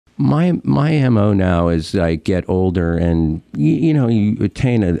My MO now as I get older and, you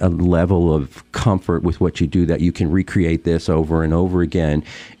attain a level of comfort with what you do that you can recreate this over and over again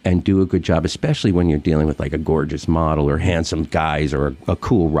and do a good job, especially when you're dealing with like a gorgeous model or handsome guys or a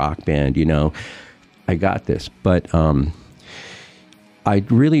cool rock band, I got this. But I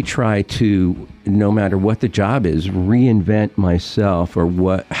really try to, no matter what the job is, reinvent myself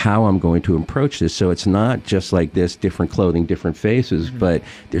or how I'm going to approach this. So it's not just like this, different clothing, different faces, but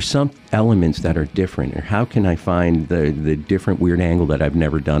there's some elements that are different. Or how can I find the different weird angle that I've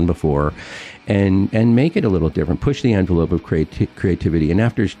never done before and make it a little different, push the envelope of creativity. And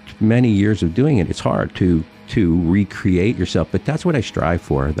after many years of doing it, it's hard to recreate yourself. But that's what I strive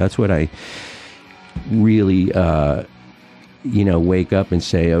for. That's what I really... wake up and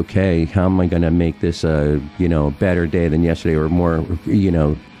say, okay, how am I going to make this a better day than yesterday or more,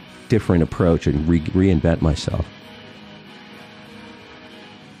 different approach and reinvent myself.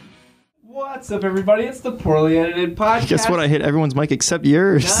 What's up, everybody? It's the Poorly Edited Podcast. Guess what? I hit everyone's mic except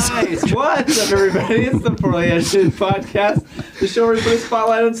yours. Nice. What's up, everybody? It's the Poorly Edited Podcast, the show where we put a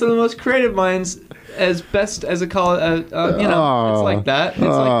spotlight on some of the most creative minds as best as a college, it's like that. It's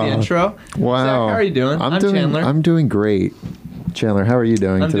like the intro. Wow. Zach, how are you doing? I'm Chandler. I'm doing great. Chandler, how are you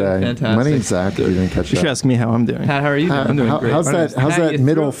doing today? Doing fantastic. My name's Zach. You didn't catch You should ask me how I'm doing. Pat, how are you doing? I'm doing great. How's that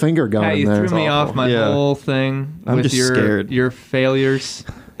middle finger going Pat, you there? threw me off my whole thing I'm with just scared. your failures.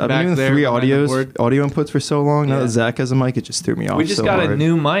 I've been doing three audio inputs for so long. Now that Zach has a mic, it just threw me off. We just got a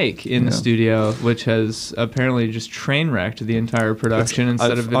new mic in the studio, which has apparently just train wrecked the entire production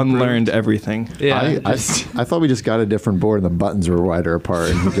instead of improved. Unlearned everything. Yeah, I thought we just got a different board and the buttons were wider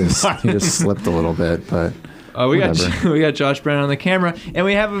apart, and he just slipped a little bit, but. We got Josh Brennan on the camera, and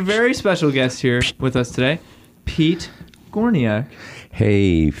we have a very special guest here with us today, Pete Gourniak.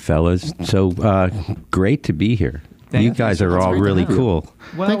 Hey, fellas. So great to be here. You guys are all really cool.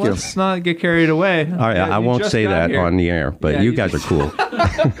 Well, let's not get carried away. All right, I won't say that on the air, but you guys are cool.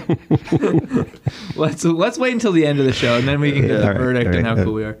 Let's wait until the end of the show, and then we can get the verdict on how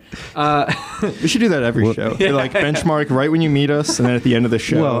cool we are. We should do that every show. Like benchmark right when you meet us, and then at the end of the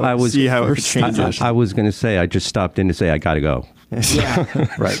show, see how it changes. I was going to say, I just stopped in to say I got to go. Yeah,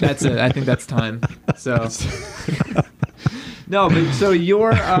 right. That's it. I think that's time. So. No, but so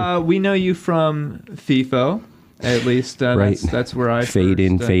you're. We know you from FIFO. At least right. that's where I Fade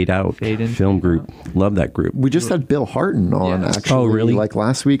in, fade out. Film group. Love that group. We just had Bill Harton on, actually. Oh, really? Like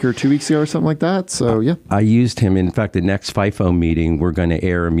last week or 2 weeks ago or something like that. So, yeah. I used him. In fact, the next FIFO meeting, we're going to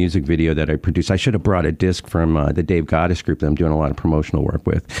air a music video that I produced. I should have brought a disc from the Dave Goddess group that I'm doing a lot of promotional work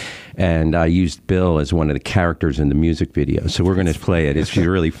with. And I used Bill as one of the characters in the music video. So we're going to play it. It's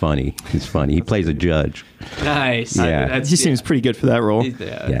really funny. It's funny. He plays a judge. Nice. Yeah. He seems pretty good for that role.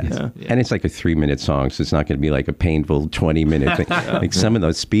 Yeah. And it's like a 3-minute song, so it's not going to be like a painful 20-minute thing. Like some of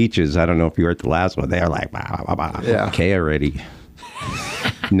those speeches, I don't know if you heard the last one, they're like, bah, bah, bah. Okay already.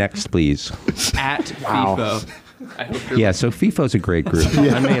 Next, please. At FIFO. Yeah, so FIFO's a great group.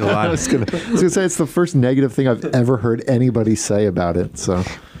 I made a lot I was going to say it's the first negative thing I've ever heard anybody say about it. So,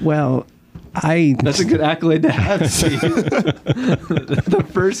 well, that's a good accolade to have, Steve. The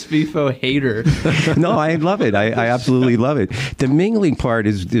first FIFO hater. No, I love it. I absolutely love it. The mingling part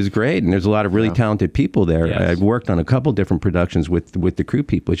is great, and there's a lot of really talented people there. Yes. I've worked on a couple different productions with the crew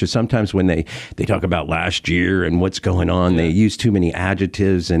people. It's just sometimes when they talk about last year and what's going on, they use too many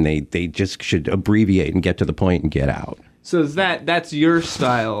adjectives, and they just should abbreviate and get to the point and get out. So that's your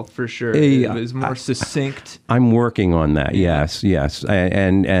style for sure. It is more succinct. I'm working on that. Yes,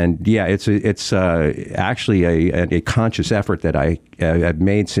 and yeah, it's actually a conscious effort that I've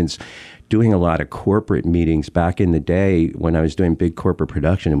made since doing a lot of corporate meetings back in the day when I was doing big corporate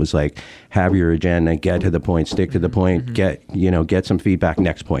production. It was like, have your agenda, get to the point, stick to the point, get some feedback,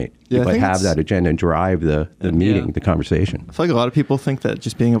 next point. Yeah, but have that agenda and drive the meeting, the conversation. I feel like a lot of people think that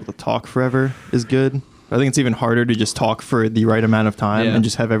just being able to talk forever is good. I think it's even harder to just talk for the right amount of time and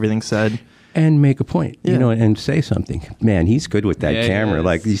just have everything said. And make a point, and say something. Man, he's good with that camera.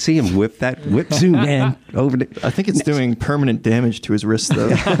 Like, you see him whip zoom, man, over the... I think it's doing permanent damage to his wrist, though.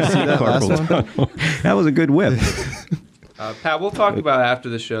 See that last one? That was a good whip. Pat, we'll talk about after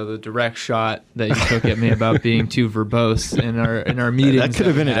the show the direct shot that you took at me about being too verbose in our meetings. That could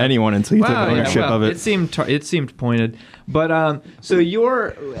have been at anyone until you took ownership of it. It seemed pointed. But so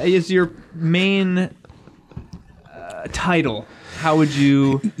your main title. How would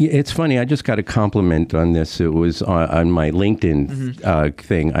you... It's funny. I just got a compliment on this. It was on my LinkedIn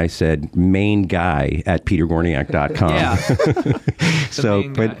thing. I said, main guy at petergourniak.com. Yeah. So,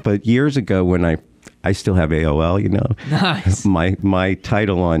 but years ago when I I still have AOL, you know. Nice. My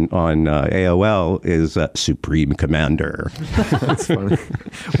title on AOL is Supreme Commander. That's funny.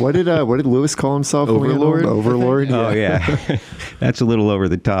 What did Lewis call himself? Overlord? Overlord. Oh yeah, that's a little over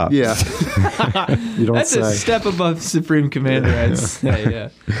the top. Yeah. You don't That's say. a step above Supreme Commander, I'd say.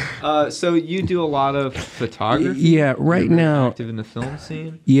 Yeah. So you do a lot of photography. Yeah, right You're now. active in the film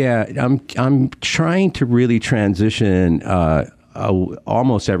scene. Yeah, I'm trying to really transition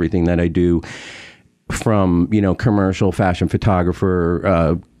almost everything that I do from, you know, commercial fashion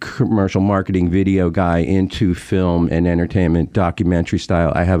photographer, commercial marketing video guy into film and entertainment documentary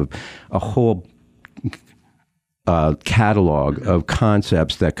style. I have a whole catalog of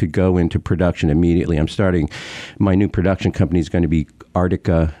concepts that could go into production immediately. I'm starting, my new production company is going to be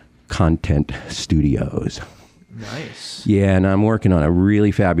Arctica Content Studios. Nice. Yeah, and I'm working on a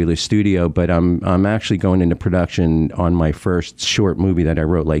really fabulous studio, but I'm actually going into production on my first short movie that I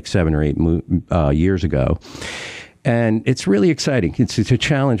wrote like 7 or 8 years ago. And it's really exciting. It's a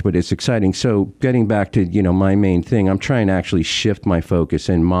challenge, but it's exciting. So getting back to, you know, my main thing, I'm trying to actually shift my focus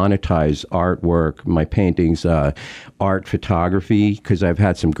and monetize artwork, my paintings, art photography, because I've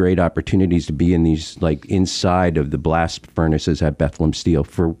had some great opportunities to be in these, like inside of the blast furnaces at Bethlehem Steel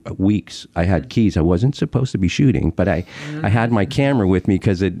for weeks. I had keys. I wasn't supposed to be shooting, but I had my camera with me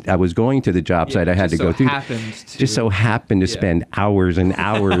because I was going to the job site. I had to go through. Just so happened to spend hours and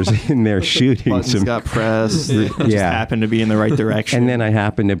hours in there shooting. Buttons got pressed. Just happened to be in the right direction. And then I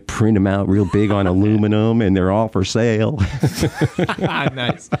happened to print them out real big on aluminum, and they're all for sale.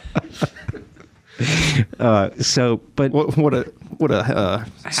 Nice. But what a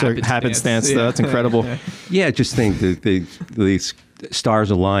happenstance though. That's incredible. Yeah, just think that these stars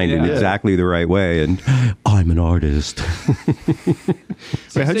aligned in exactly the right way, and I'm an artist.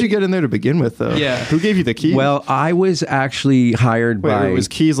 Wait, how'd you get in there to begin with, though? Yeah. Who gave you the keys? Well, I was actually hired by. Was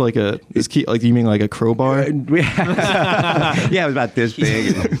keys like you mean like a crowbar? Yeah, it was about this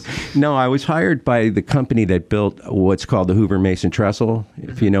big. No, I was hired by the company that built what's called the Hoover Mason Trestle.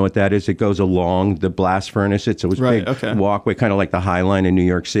 If you know what that is, it goes along the blast furnace. It was big walkway, kind of like the High Line in New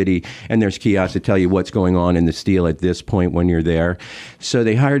York City. And there's kiosks that tell you what's going on in the steel at this point when you're there. So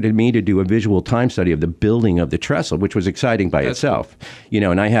they hired me to do a visual time study of the building of the trestle, which was exciting by itself. You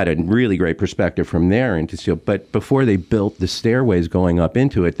know, and I had a really great perspective from there into steel. But before they built the stairways going up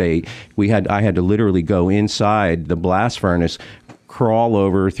into it, I had to literally go inside the blast furnace, crawl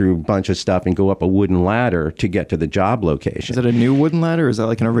over through a bunch of stuff and go up a wooden ladder to get to the job location. Is it a new wooden ladder or is that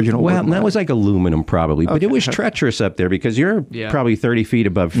like an original wooden ladder? That was like aluminum probably, but it was treacherous up there because you're probably 30 feet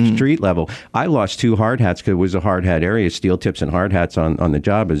above street level. I lost 2 hard hats because it was a hard hat area, steel tips and hard hats on the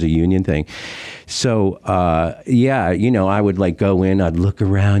job as a union thing. So, you know, I would like go in, I'd look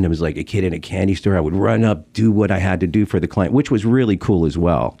around. I was like a kid in a candy store. I would run up, do what I had to do for the client, which was really cool as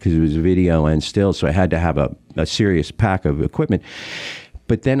well because it was video and still. So I had to have a serious pack of equipment.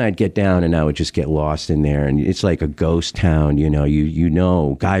 But then I'd get down and I would just get lost in there. And it's like a ghost town, you know. You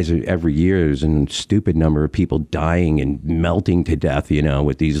know, guys, every year there's a stupid number of people dying and melting to death, you know,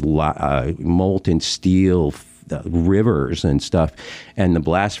 with these molten steel rivers and stuff. And the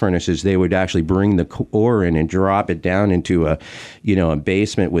blast furnaces, they would actually bring the ore in and drop it down into a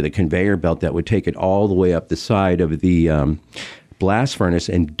basement with a conveyor belt that would take it all the way up the side of the blast furnace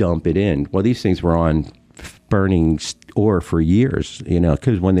and dump it in. Well, these things were on burning ore for years, you know,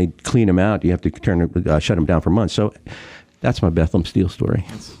 because when they clean them out, you have to shut them down for months. So that's my Bethlehem Steel story.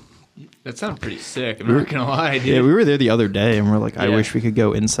 That sounds pretty sick. I'm not gonna lie, dude. Yeah, we were there the other day, and we're like, I wish we could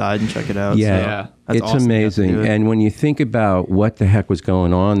go inside and check it out. Yeah, so it's awesome amazing. And when you think about what the heck was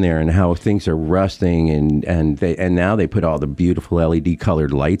going on there and how things are rusting, and now they put all the beautiful LED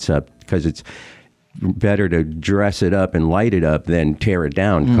colored lights up because it's better to dress it up and light it up than tear it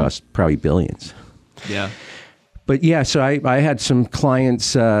down. Costs probably billions. Yeah. But yeah, so I had some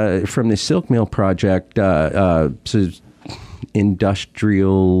clients from the Silk Mill project,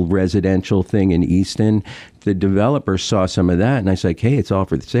 industrial residential thing in Easton. The developer saw some of that, and I was like, hey, it's all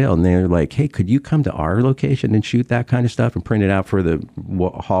for the sale. And they're like, hey, could you come to our location and shoot that kind of stuff and print it out for the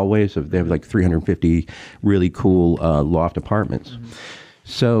hallways? They have like 350 really cool loft apartments.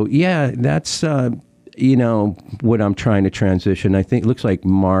 So yeah, that's what I'm trying to transition. I think it looks like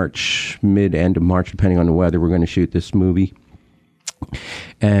end of March, depending on the weather, we're going to shoot this movie.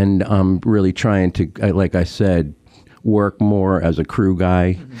 And I'm really trying to, like I said, work more as a crew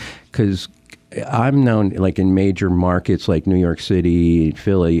guy, because I'm known like in major markets like New York City,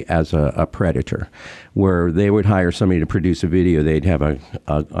 Philly as a predator, where they would hire somebody to produce a video. They'd have an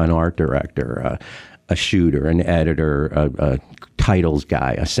art director, a shooter, an editor, a titles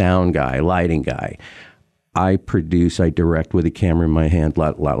guy, a sound guy, lighting guy. I produce, I direct with a camera in my hand,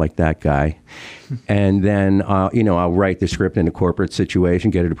 lot like that guy. And then, I'll write the script in a corporate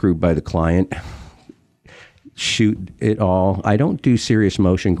situation, get it approved by the client, shoot it all. I don't do serious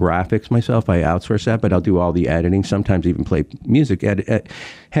motion graphics myself. I outsource that, but I'll do all the editing, sometimes even play music.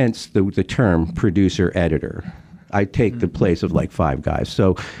 Hence the term producer editor. I take the place of like 5 guys.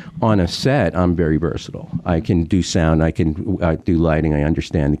 So on a set, I'm very versatile. I can do sound. I can do lighting. I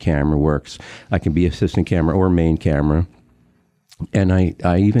understand the camera works. I can be assistant camera or main camera. And I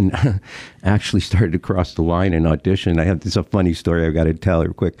even actually started to cross the line and audition. This is a funny story I've got to tell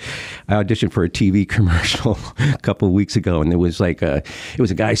real quick. I auditioned for a TV commercial a couple of weeks ago, and it was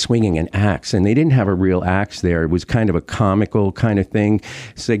a guy swinging an axe, and they didn't have a real axe there. It was kind of a comical kind of thing.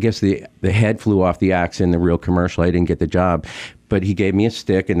 So I guess the head flew off the axe in the real commercial. I didn't get the job. But he gave me a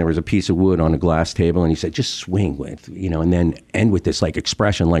stick, and there was a piece of wood on a glass table, and he said, just swing with, and then end with this like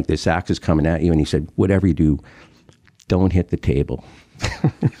expression like this axe is coming at you. And he said, whatever you do, don't hit the table.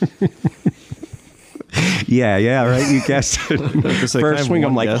 yeah, right. You guessed it. First swing,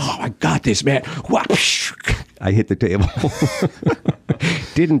 I'm like, oh, I got this, man. I hit the table.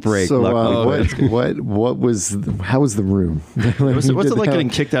 Didn't break. So, luckily. How was the room? What's it like getting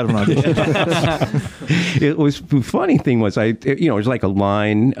kicked out of an audition? It was the funny thing was it was like a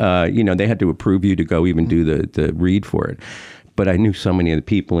line. They had to approve you to go even do the read for it. But I knew so many of the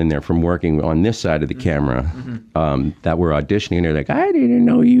people in there from working on this side of the camera that were auditioning. They're like, I didn't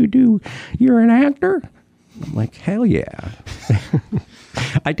know you're an actor. I'm like, hell yeah.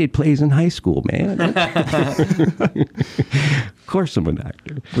 I did plays in high school, man. Of course I'm an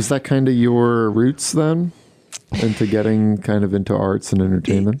actor. Was that kind of your roots then? Into getting kind of into arts and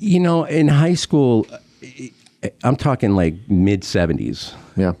entertainment? In high school, I'm talking like mid-70s.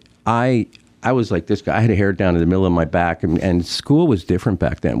 Yeah. I was like this guy. I had hair down to the middle of my back, and school was different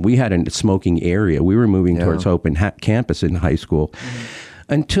back then. We had a smoking area. We were moving towards open campus in high school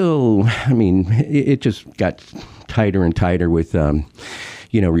until, it just got tighter and tighter with,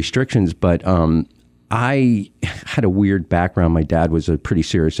 restrictions. But I had a weird background. My dad was a pretty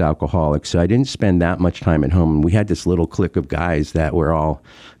serious alcoholic, so I didn't spend that much time at home. And we had this little clique of guys that were all,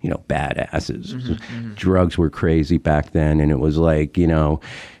 badasses. Drugs were crazy back then, and it was like,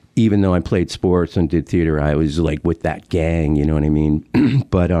 even though I played sports and did theater, I was like with that gang, you know what I mean?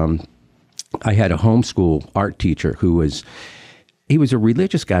 But I had a homeschool art teacher he was a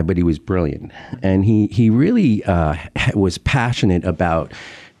religious guy, but he was brilliant. And he really was passionate about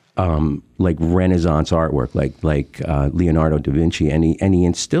like Renaissance artwork, like Leonardo da Vinci. And he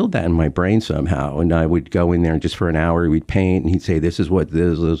instilled that in my brain somehow. And I would go in there and just for an hour, we'd paint, and he'd say, this is what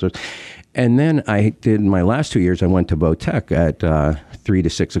this is. And then I did my last 2 years, I went to Vo-Tech at 3 to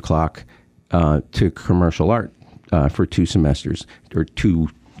 6 o'clock to commercial art for 2 semesters or 2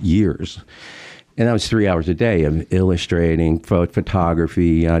 years. And that was 3 hours a day of illustrating, photography,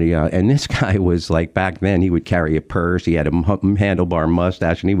 yada, yada. And this guy was like, back then, he would carry a purse. He had a handlebar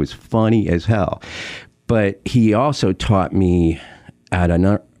mustache, and he was funny as hell. But he also taught me at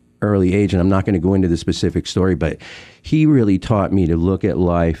an early age, and I'm not going to go into the specific story, but he really taught me to look at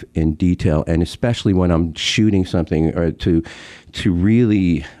life in detail, and especially when I'm shooting something, or to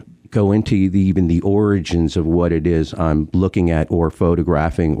really go into even the origins of what it is I'm looking at or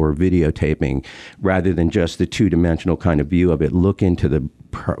photographing or videotaping, rather than just the two-dimensional kind of view of it. Look into the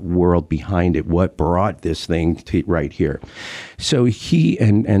world behind it, what brought this thing to right here. So he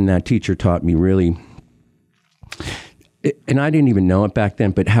and that teacher taught me really, and I didn't even know it back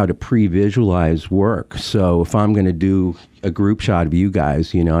then, but how to pre-visualize work. So if I'm going to do a group shot of you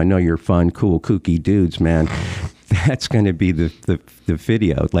guys, I know you're fun, cool, kooky dudes, man. That's going to be the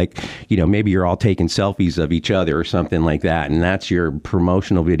video. Like, maybe you're all taking selfies of each other or something like that. And that's your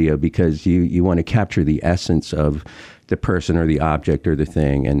promotional video, because you want to capture the essence of the person or the object or the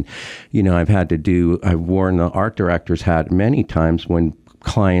thing. And, I've worn the art director's hat many times when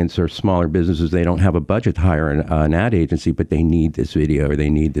clients or smaller businesses, they don't have a budget to hire an ad agency, but they need this video or they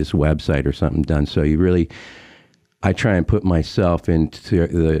need this website or something done. So I try and put myself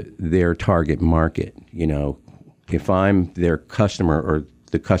into their target market. If I'm their customer or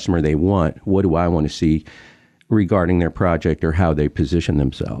the customer they want, what do I want to see regarding their project or how they position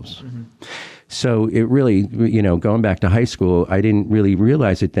themselves? Mm-hmm. So it really, going back to high school, I didn't really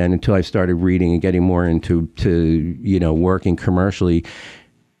realize it then until I started reading and getting more into working commercially.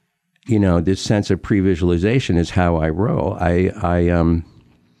 This sense of pre-visualization is how I roll. I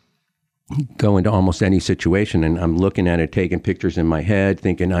go into almost any situation and I'm looking at it, taking pictures in my head,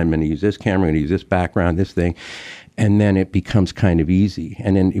 thinking I'm going to use this camera, I'm going to use this background, this thing. and then it becomes kind of easy.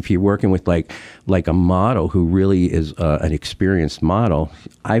 And then if you're working with like a model who really is an experienced model,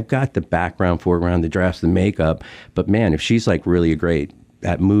 I've got the background, foreground, the drafts, the makeup, but man, if she's like really great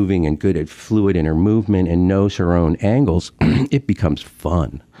at moving and good at fluid in her movement and knows her own angles, it becomes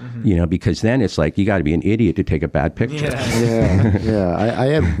fun, because then it's like you got to be an idiot to take a bad picture. I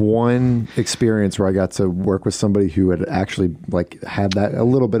had one experience where I got to work with somebody who had actually like had that a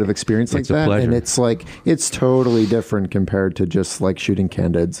little bit of experience like that, and it's like it's totally different compared to just like shooting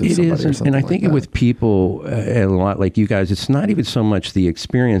candids of somebody or something. And I think with people and a lot like you guys, it's not even so much the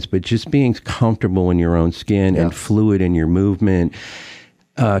experience, but just being comfortable in your own skin and fluid in your movement.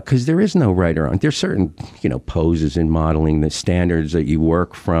 Because there is no right or wrong. There's certain, poses in modeling, the standards that you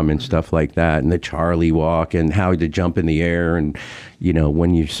work from and stuff like that, and the Charlie walk and how to jump in the air, and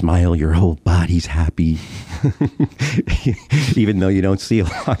when you smile, your whole body's happy, even though you don't see a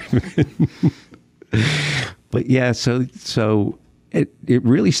lot of it. But yeah, so it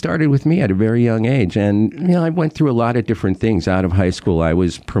really started with me at a very young age. And, I went through a lot of different things. Out of high school, I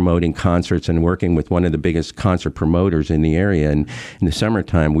was promoting concerts and working with one of the biggest concert promoters in the area. And in the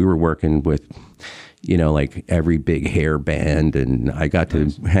summertime, we were working with, like every big hair band. And I got to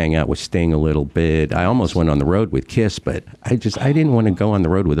hang out with Sting a little bit. I almost went on the road with Kiss, but I didn't want to go on the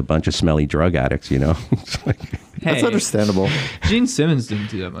road with a bunch of smelly drug addicts, It's like, that's understandable. Gene Simmons didn't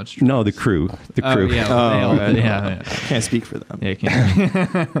do that much. No, the crew. Yeah. Can't speak for them. Yeah,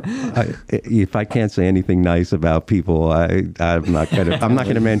 can't. If I can't say anything nice about people, I'm not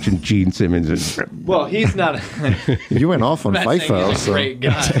gonna mention Gene Simmons. Well, he's not. You went off on FIFO. He's a great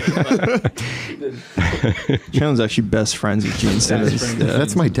guy. Chandler's actually best friends with Gene Simmons.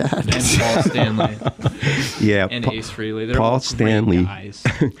 That's my dad. And Paul Stanley. Yeah, And Ace Frehley. They're Paul all Stanley. Guys.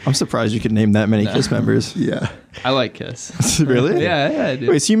 I'm surprised you could name that many Kiss members. Yeah. I like Kiss. Really? Yeah, I do.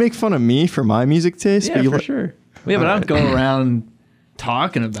 Wait, so you make fun of me for my music taste? Yeah, but you for sure. Yeah, but I don't go around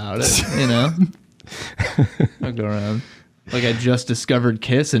talking about it, I don't go around like I just discovered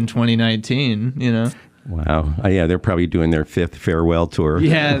Kiss in 2019, Wow. Yeah, they're probably doing their 5th farewell tour.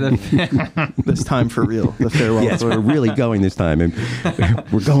 Yeah. This time for real. The farewell Yes, tour. we're really going this time, and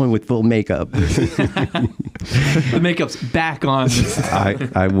we're going with full makeup. The makeup's back on this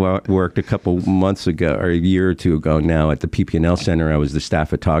time. I worked a couple months ago, or a year or two ago now, at the PP&L Center. I was the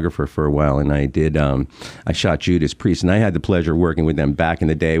staff photographer for a while, and I shot Judas Priest, and I had the pleasure of working with them back in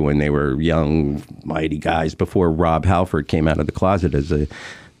the day when they were young, mighty guys, before Rob Halford came out of the closet as the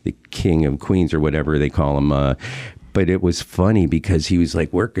king of Queens or whatever they call him. But it was funny because he was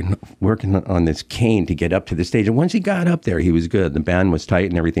like working on this cane to get up to the stage. And once he got up there, he was good. The band was tight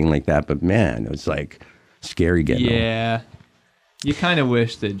and everything like that. But man, it was like scary getting on. Yeah. You kind of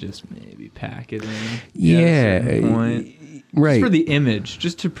wish they'd just maybe pack it in. Yeah. Right. Just for the image,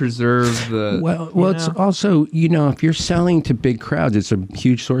 just to preserve the... Well, it's also, if you're selling to big crowds, it's a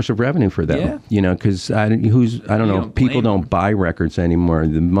huge source of revenue for them. Yeah. Because people don't buy records anymore.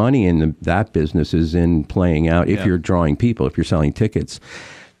 The money in that business is in playing out. If you're drawing people, if you're selling tickets,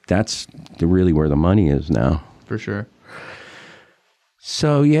 that's really where the money is now. For sure.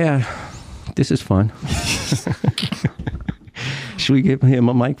 So, yeah, this is fun. Should we give him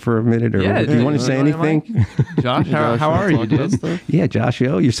a mic for a minute? Or do you want to say anything? Josh, how are you, dude? Yeah, Josh,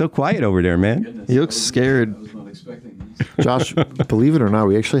 you're so quiet over there, man. He looks scared. Josh, believe it or not,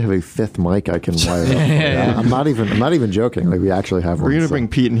 we actually have a 5th mic I can wire up. I'm not even joking. Like, we actually have one. We're going to bring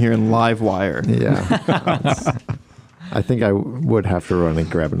Pete in here and live wire. Yeah. I think I would have to run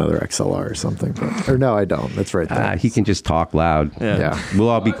and grab another XLR or something. Or no, I don't. That's right there. He can just talk loud. Yeah. We'll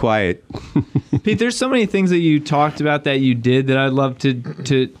all be quiet. Pete, there's so many things that you talked about that you did that I'd love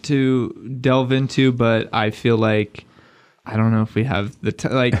to delve into, but I feel like I don't know if we have the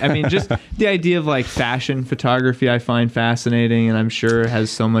just the idea of like fashion photography I find fascinating, and I'm sure it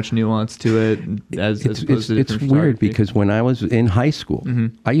has so much nuance to it it's weird because when I was in high school,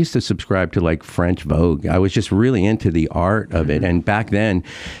 I used to subscribe to like French Vogue. I was just really into the art of it, and back then,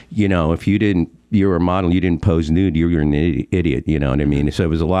 if you were a model, you didn't pose nude, you were an idiot, you know what I mean? So it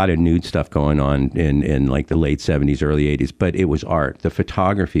was a lot of nude stuff going on in like the late 70s, early 80s, but it was art. The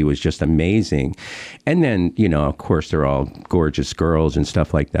photography was just amazing. And then, of course, they're all gorgeous girls and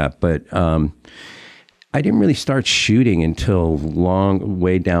stuff like that. But I didn't really start shooting until long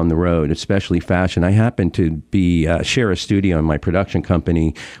way down the road, especially fashion. I happened to share a studio in my production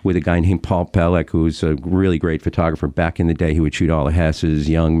company with a guy named Paul Pelek, who's a really great photographer. Back in the day, he would shoot all the Hesses,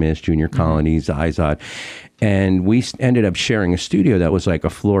 Young Miss, Junior Colonies, Izod. And we ended up sharing a studio that was like a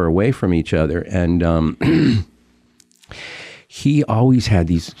floor away from each other. And he always had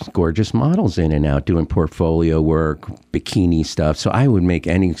these gorgeous models in and out doing portfolio work, bikini stuff. So I would make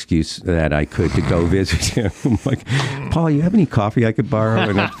any excuse that I could to go visit him. I'm like, Paul, you have any coffee I could borrow?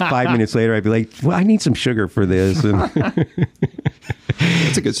 And then 5 minutes later, I'd be like, well, I need some sugar for this. And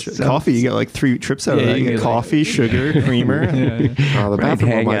that's a good coffee. You get like 3 trips out of that. You get coffee, sugar, creamer. The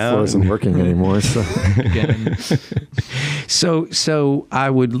bathroom on my floor isn't working anymore. So I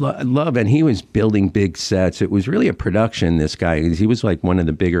would love, and he was building big sets. It was really a production, this guy. He was like one of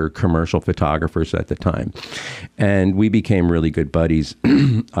the bigger commercial photographers at the time. And we became really good buddies.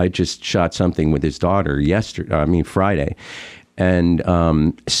 I just shot something with his daughter Friday. And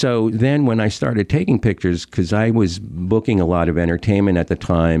so then when I started taking pictures, because I was booking a lot of entertainment at the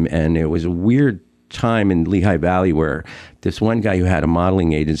time, and it was a weird time in Lehigh Valley where this one guy who had a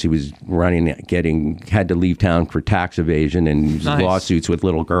modeling agency was had to leave town for tax evasion and lawsuits with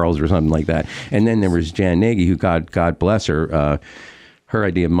little girls or something like that. And then there was Jan Nagy, who God bless her. Her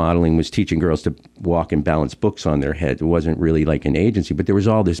idea of modeling was teaching girls to walk and balance books on their heads. It wasn't really like an agency, but there was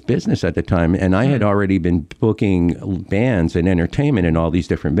all this business at the time. And I had already been booking bands and entertainment in all these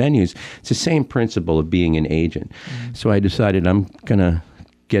different venues. It's the same principle of being an agent. So I decided I'm going to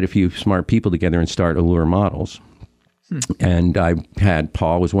get a few smart people together and start Allure Models. And I had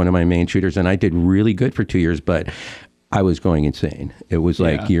Paul was one of my main shooters, and I did really good for 2 years, but I was going insane. It was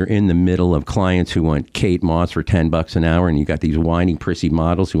like you're in the middle of clients who want Kate Moss for $10 an hour, and you got these whiny, prissy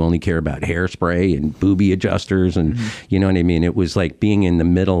models who only care about hairspray and boobie adjusters, and you know what I mean? It was like being in the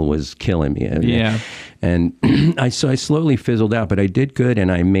middle was killing me. Yeah. And I slowly fizzled out, but I did good,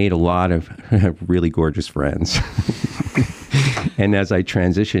 and I made a lot of really gorgeous friends. And as I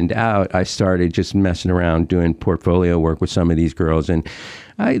transitioned out, I started just messing around doing portfolio work with some of these girls. And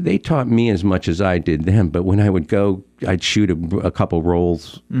they taught me as much as I did them. But when I would go, I'd shoot a couple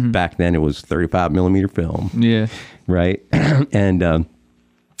rolls. Back then, it was 35 millimeter film. Yeah. Right. And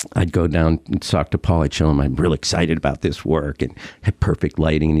I'd go down and talk to Paul. I'd show him I'm real excited about this work and had perfect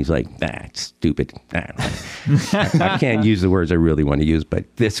lighting. And he's like, it's stupid. I can't use the words I really want to use, but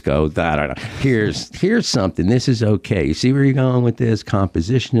this goes, here's something. This is okay. You see where you're going with this?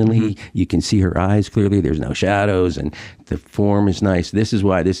 Compositionally, you can see her eyes clearly. There's no shadows and the form is nice. This is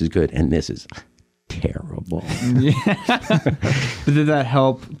why this is good. And this is terrible. But did that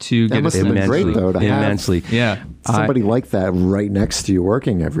help to get must have been great though to immensely. Yeah. Somebody like that right next to you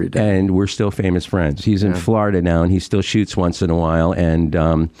working every day. And we're still famous friends. He's in Florida now, and he still shoots once in a while. And,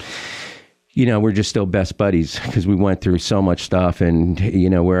 we're just still best buddies because we went through so much stuff. And,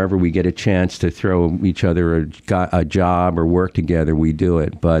 wherever we get a chance to throw each other a job or work together, we do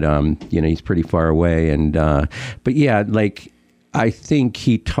it. But, he's pretty far away. And, but yeah, like, I think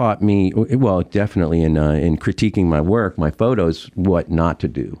he taught me, well, definitely in critiquing my work, my photos, what not to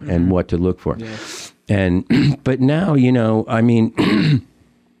do and what to look for. Yeah. And, but now,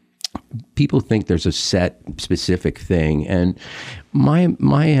 people think there's a set specific thing. And my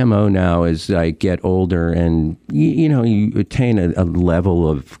MO now as I get older and, you attain a level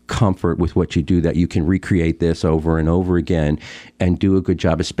of comfort with what you do that you can recreate this over and over again and do a good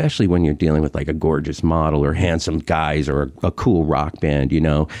job, especially when you're dealing with like a gorgeous model or handsome guys or a cool rock band,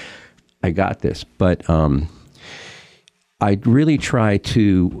 I got this. But, I really try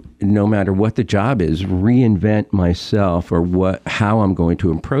to, no matter what the job is, reinvent myself or how I'm going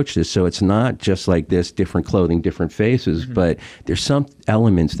to approach this. So it's not just like this, different clothing, different faces, but there's some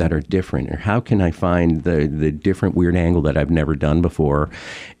elements that are different. Or how can I find the different weird angle that I've never done before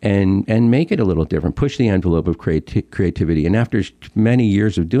and make it a little different, push the envelope of creativity. And after many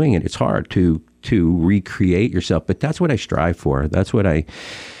years of doing it, it's hard to recreate yourself. But that's what I strive for. That's what I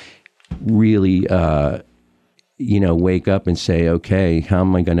really... wake up and say, okay, how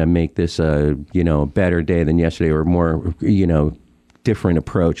am I going to make this a better day than yesterday or more, different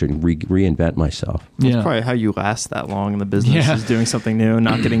approach and reinvent myself. That's probably how you last that long in the business is doing something new,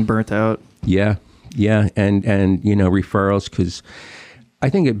 not getting burnt out. Yeah. And referrals, because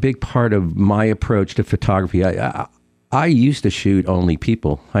I think a big part of my approach to photography, I used to shoot only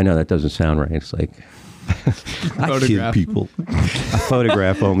people. I know that doesn't sound right. It's like, I shoot people. I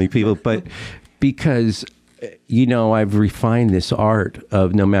photograph only people, but because... I've refined this art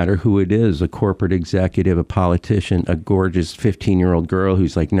of no matter who it is, a corporate executive, a politician, a gorgeous 15-year-old girl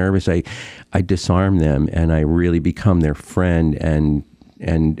who's like nervous, I disarm them and I really become their friend and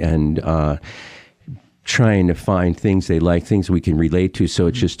trying to find things they like, things we can relate to. So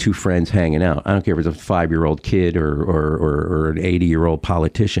it's just two friends hanging out. I don't care if it's a 5-year-old kid or an 80-year-old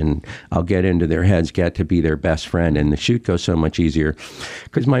politician. I'll get into their heads, get to be their best friend. And the shoot goes so much easier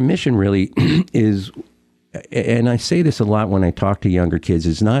because my mission really is... And I say this a lot when I talk to younger kids,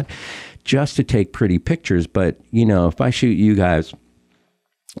 is not just to take pretty pictures. But, you know, if I shoot you guys,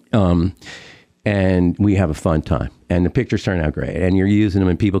 and we have a fun time and the pictures turn out great and you're using them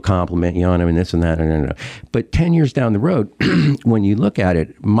and people compliment you on them and this and that. But 10 years down the road, when you look at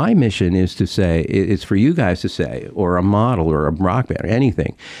it, my mission is to say, it's for you guys to say, or a model or a rock band or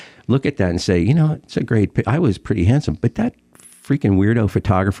anything, look at that and say, you know, it's a great I was pretty handsome, but that freaking weirdo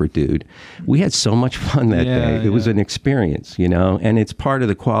photographer dude, we had so much fun that day. It was an experience, you know, and it's part of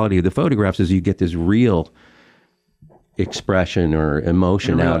the quality of the photographs is you get this real expression or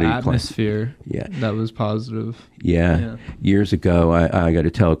emotionality, atmosphere. That was positive. Years ago, I got to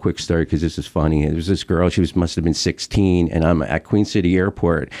tell a quick story because this is funny. There was this girl, must have been 16, and I'm at Queen City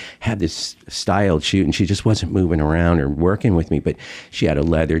Airport, had this styled shoot, and she just wasn't moving around or working with me, but she had a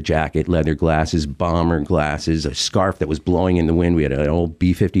leather jacket, leather glasses, bomber glasses, a scarf that was blowing in the wind. We had an old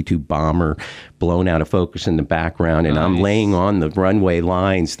B-52 bomber blown out of focus in the background, and I'm laying on the runway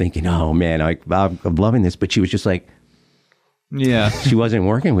lines thinking, oh man, I'm loving this, but she was just like, she wasn't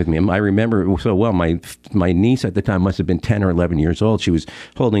working with me. I remember so well, my niece at the time must have been 10 or 11 years old. She was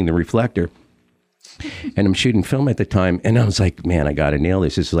holding the reflector and I'm shooting film at the time. And I was like, man, I got to nail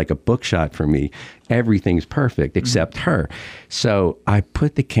this. This is like a book shot for me. Everything's perfect except her. So I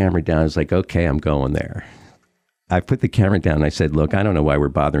put the camera down. I was like, okay, I'm going there. I put the camera down and I said, look, I don't know why we're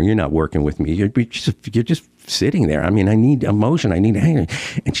bothering. You're not working with me. You're just sitting there. I mean, I need emotion. I need anger.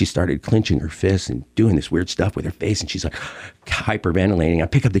 And she started clenching her fists and doing this weird stuff with her face. And she's like hyperventilating. I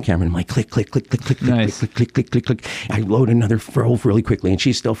pick up the camera and I'm like, click, click, click, click, click, click, click, click, click, click, click. I load another roll really quickly and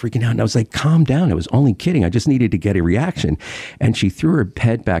she's still freaking out. And I was like, calm down. I was only kidding. I just needed to get a reaction. And she threw her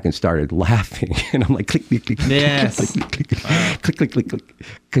head back and started laughing. And I'm like, click, click, click, yes. click, click, click, click, click, click, click.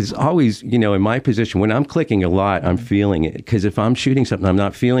 Because always, you know, in my position, when I'm clicking a lot, I'm feeling it. Because if I'm shooting something, I'm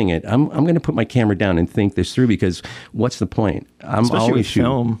not feeling it. I'm going to put my camera down and think this through because what's the point? I'm Especially always with shooting.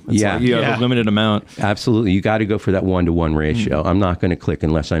 Film. It's like you have a limited amount. Absolutely. You got to go for that 1-to-1 ratio. I'm not going to click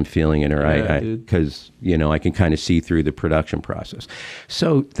unless I'm feeling it or because, you know, I can kind of see through the production process.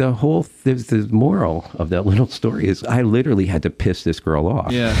 So the moral of that little story is I literally had to piss this girl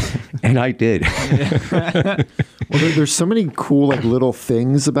off. Yeah. And I did. Well, there's so many cool like little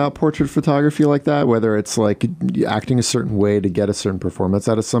things about portrait photography like that, whether it's like acting a certain way to get a certain performance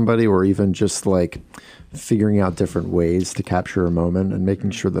out of somebody, or even just like figuring out different ways to capture a moment and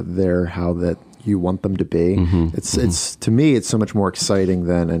making sure that they're how that you want them to be. It's to me, it's so much more exciting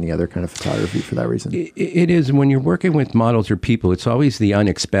than any other kind of photography for that reason. It is. When you're working with models or people, it's always the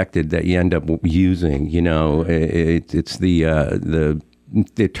unexpected that you end up using. You know, it's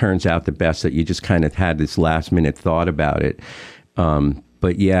it turns out the best that you just kind of had this last minute thought about it.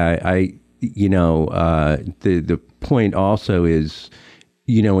 But yeah, the point also is,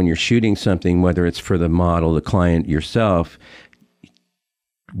 you know, when you're shooting something, whether it's for the model, the client, yourself,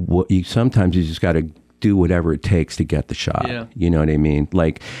 sometimes you just got to do whatever it takes to get the shot. Yeah. You know what I mean?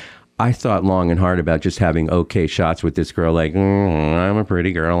 Like, I thought long and hard about just having okay shots with this girl, like, I'm a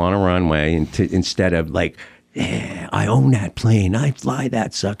pretty girl on a runway, and instead of like, yeah, I own that plane, I fly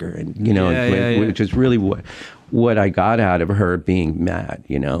that sucker, and you know, which is really what I got out of her being mad,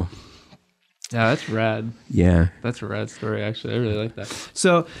 you know. Yeah, that's rad. Yeah, that's a rad story. Actually, I really like that.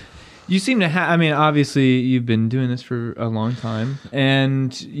 So, you seem to have. I mean, obviously, you've been doing this for a long time,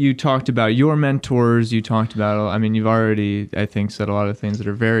 and you talked about your mentors. You talked about. I mean, you've already, I think, said a lot of things that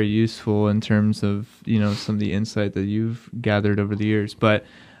are very useful in terms of, you know, some of the insight that you've gathered over the years. But,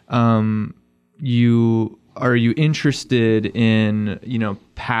 are you interested in, you know,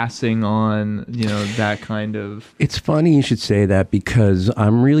 passing on, you know, that kind of... It's funny you should say that because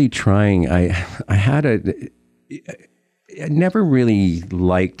I'm really trying. I never really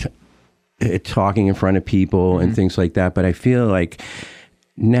liked talking in front of people and things like that, but I feel like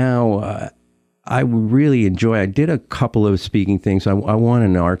now I really enjoy. I did a couple of speaking things. I won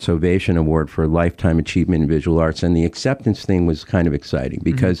an Arts Ovation Award for Lifetime Achievement in Visual Arts, and the acceptance thing was kind of exciting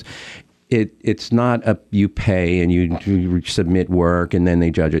because it's not you pay and you submit work and then they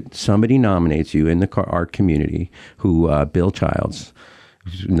judge it. Somebody nominates you in the art community who Bill Childs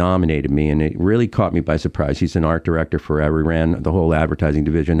nominated me, and it really caught me by surprise. He's an art director forever. He ran the whole advertising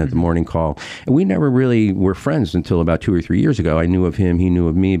division at the Morning Call. And we never really were friends until about 2 or 3 years ago. I knew of him, he knew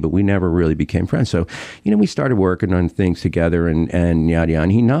of me, but we never really became friends. So, you know, we started working on things together and yada yada.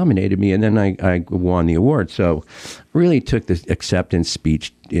 And he nominated me, and then I won the award. So really took this acceptance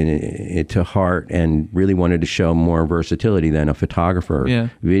speech to heart and really wanted to show more versatility than a photographer,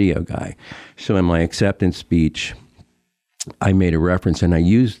 video guy. So in my acceptance speech, I made a reference, and I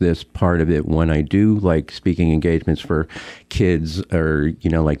use this part of it when I do like speaking engagements for kids, or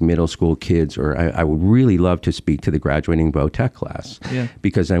like middle school kids, or I would really love to speak to the graduating vo-tech class,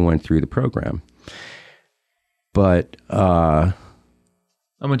 because I went through the program. But I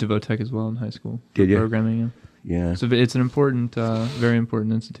went to vo-tech as well in high school. Did you? Programming. Yeah. So it's an important, very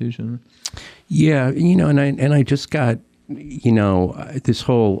important institution. Yeah, and I just got this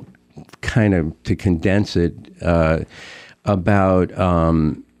whole kind of, to condense it, about,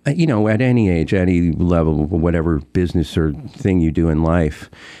 at any age, any level, whatever business or thing you do in life,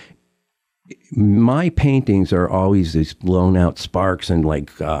 my paintings are always these blown out sparks and like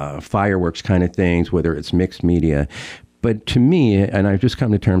fireworks kind of things, whether it's mixed media. But to me, and I've just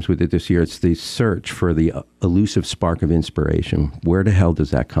come to terms with it this year, it's the search for the elusive spark of inspiration. Where the hell does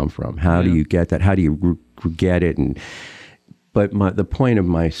that come from? How do you get that? How do you get it? But the point of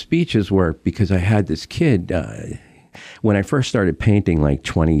my speeches were, because I had this kid, when I first started painting like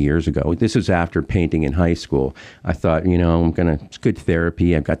 20 years ago, this was after painting in high school, I thought, it's good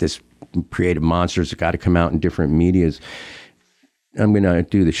therapy. I've got this creative monsters that got to come out in different medias. I'm going to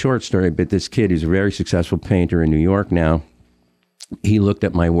do the short story, but this kid is a very successful painter in New York now. He looked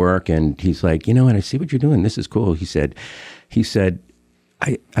at my work and he's like, I see what you're doing. This is cool. He said,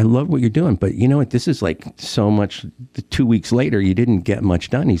 I love what you're doing, but you know what? This is like so much. 2 weeks later, you didn't get much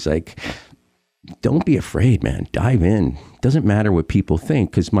done. He's like, don't be afraid, man. Dive in. Doesn't matter what people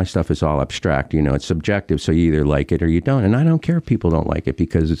think, because my stuff is all abstract. It's subjective. So you either like it or you don't. And I don't care if people don't like it,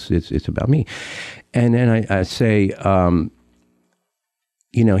 because it's about me. And then I say,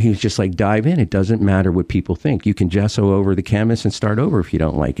 he was just like, dive in. It doesn't matter what people think. You can gesso over the canvas and start over if you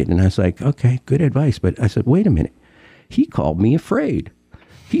don't like it. And I was like, okay, good advice. But I said, wait a minute. He called me afraid.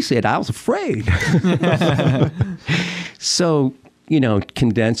 He said I was afraid. So,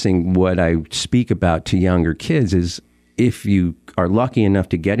 condensing what I speak about to younger kids is, if you are lucky enough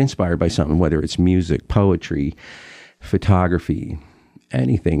to get inspired by something, whether it's music, poetry, photography,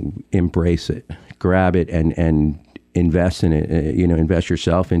 anything, embrace it, grab it, and invest in it. Invest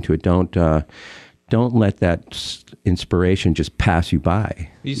yourself into it. Don't let that inspiration just pass you by.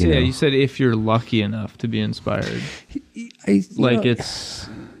 You said if you're lucky enough to be inspired. It's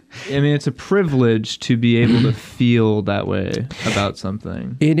a privilege to be able to feel that way about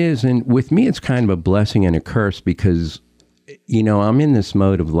something. It is. And with me, it's kind of a blessing and a curse, because, I'm in this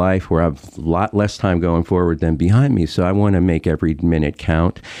mode of life where I've a lot less time going forward than behind me. So I want to make every minute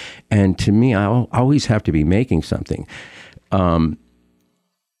count. And to me, I always have to be making something. I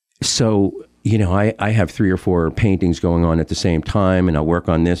have 3 or 4 paintings going on at the same time, and I'll work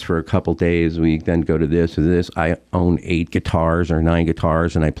on this for a couple days. We then go to this or this. I own 8 guitars or 9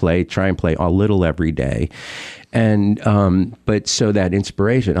 guitars, and I try and play a little every day. And, but so that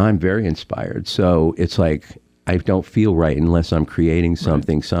inspiration, I'm very inspired. So it's like, I don't feel right unless I'm creating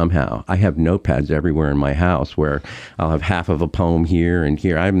something somehow. I have notepads everywhere in my house where I'll have half of a poem here and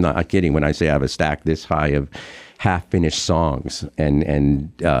here. I'm not kidding when I say I have a stack this high of half-finished songs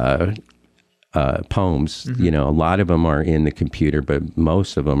and poems. A lot of them are in the computer, but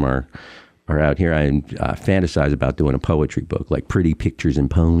most of them are out here. I fantasize about doing a poetry book, like Pretty Pictures and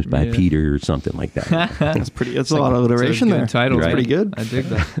Poems by Peter or something like that. That's a lot of alliteration there. Title, right? Pretty good. I dig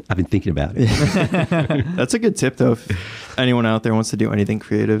that. I've been thinking about it. That's a good tip, though. If anyone out there wants to do anything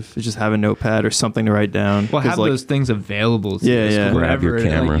creative, just have a notepad or something to write down. Well, have those things available to you. Grab your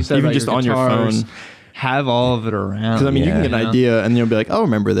camera. Even just on your phone. Have all of it around. Because you can get an idea and you'll be like, I'll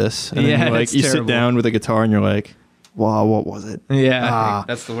remember this. And then you sit down with a guitar and you're like, wow, what was it? Yeah,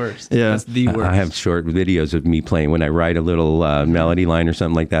 that's the worst. Yeah. That's the worst. I have short videos of me playing. When I write a little melody line or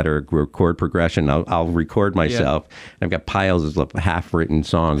something like that, or a chord progression, I'll record myself. I've got piles of half-written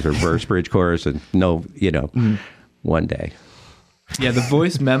songs, or verse, bridge, chorus, and one day. Yeah, the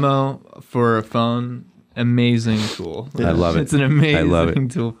voice memo for a phone, amazing tool. I love it. It's an amazing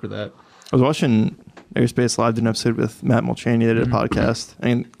tool for that. I was watching Airspace Live, did an episode with Matt Mulchaney. They did a podcast,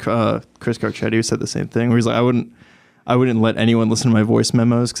 and Chris Garcetti said the same thing, where he's like, I wouldn't let anyone listen to my voice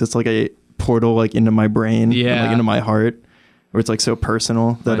memos, because it's like a portal like into my brain, and, like into my heart, where it's like so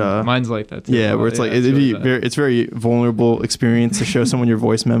personal that mine's like that too. Yeah, where it's like it's very vulnerable experience to show someone your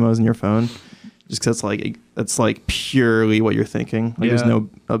voice memos in your phone, just because it's like purely what you're thinking. Like there's no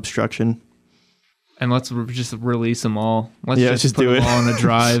obstruction. And let's just release them all. Let's just put do them it all on a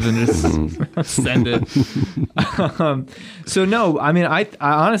drive and just send it. So no, I mean, I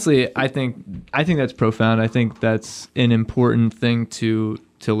honestly, I think that's profound. I think that's an important thing to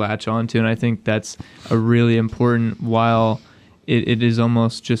latch onto, and I think that's a really important. While it is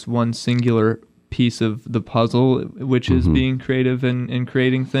almost just one singular piece of the puzzle, which is being creative and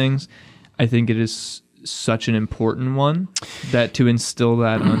creating things. I think it is such an important one, that to instill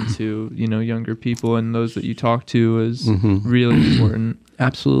that onto, younger people and those that you talk to is really important.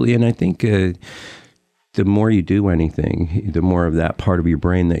 Absolutely. And I think the more you do anything, the more of that part of your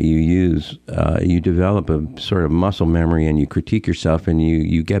brain that you use, you develop a sort of muscle memory, and you critique yourself, and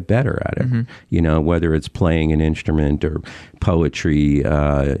you get better at it. Whether it's playing an instrument or poetry,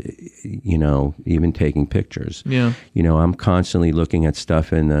 even taking pictures. Yeah. I'm constantly looking at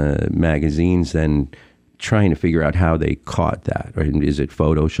stuff in the magazines and trying to figure out how they caught that. Right? Is it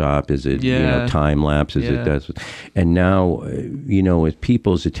Photoshop? Is it time lapse? Is it that? And now, with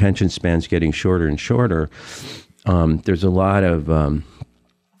people's attention spans getting shorter and shorter, there's a lot of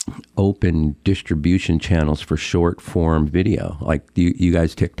open distribution channels for short form video. Like, do you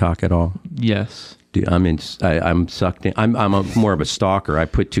guys TikTok at all? Yes. Dude, I'm sucked in. I'm more of a stalker. I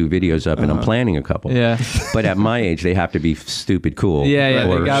put 2 videos up, and I'm planning a couple. Yeah. But at my age, they have to be stupid cool.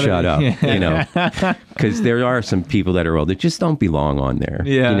 Or shut up. Yeah. Because there are some people that are old that just don't belong on there.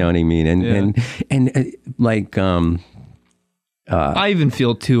 Yeah. You know what I mean? And like. I even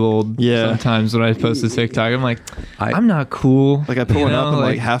feel too old sometimes when I post a TikTok. I'm like, I'm not cool. Like, I put one up, and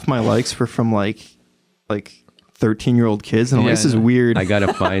like half my likes were from like 13-year-old kids, and I'm like, this is weird. I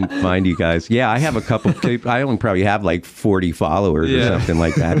gotta find you guys. Yeah, I have a couple. I only probably have like 40 followers or something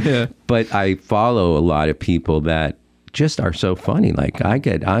like that. But I follow a lot of people that just are so funny. Like,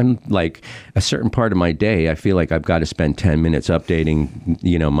 I'm like, a certain part of my day, I feel like I've got to spend 10 minutes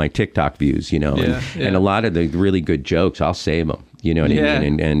updating, my TikTok views, and a lot of the really good jokes, I'll save them. You know what I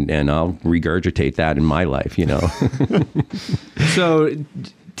mean? And I'll regurgitate that in my life. So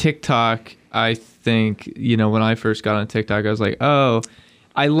TikTok, I think, when I first got on TikTok, I was like, oh,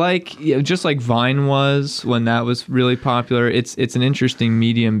 I like, just like Vine was when that was really popular. It's an interesting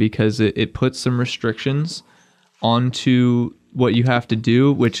medium because it puts some restrictions onto what you have to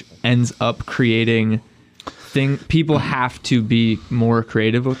do, which ends up creating people have to be more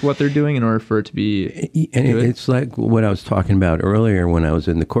creative with what they're doing in order for it to be and good. It's like what I was talking about earlier when I was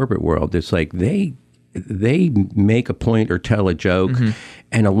in the corporate world. It's like they make a point or tell a joke,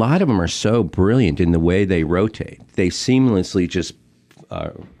 and a lot of them are so brilliant in the way they rotate. They seamlessly just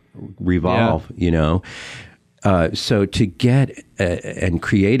revolve, so to get and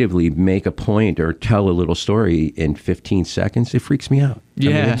creatively make a point or tell a little story in 15 seconds, it freaks me out. Yeah.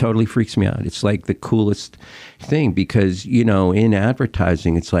 I mean, it totally freaks me out. It's like the coolest thing because, in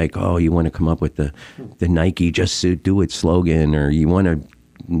advertising, it's like, oh, you want to come up with the Nike Just Do It slogan, or you want to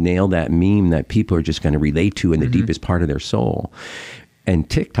nail that meme that people are just going to relate to in the deepest part of their soul. And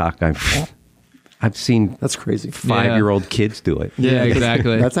TikTok, I've seen that's crazy 5-year-old kids do it. Yeah,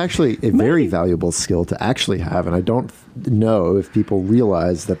 exactly. That's actually a very valuable skill to actually have, and I don't know if people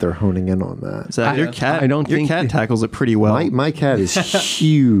realize that they're honing in on that. So your cat tackles it pretty well. My cat is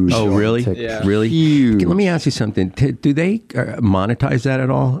huge. Oh, really? Yeah. Really? Huge. Let me ask you something. Do they monetize that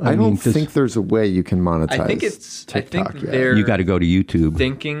at all? I don't think there's a way you can monetize. I think TikTok they're. You got to go to YouTube.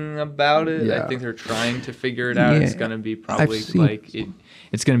 Thinking about it. Yeah. I think they're trying to figure it out. Yeah. It's going to be probably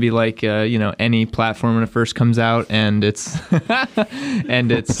It's going to be like any platform when it first comes out, and it's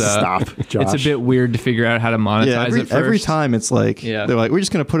stop. Josh. It's a bit weird to figure out how to monetize it first. Every time it's like they're like, we're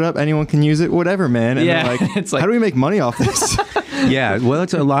just going to put it up, anyone can use it, whatever, man. And they're like, it's like, how do we make money off this? Yeah, well,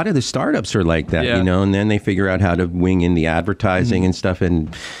 it's a lot of the startups are like that, and then they figure out how to wing in the advertising and stuff.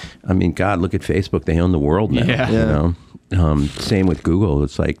 And I mean, God, look at Facebook; they own the world now. Same with Google.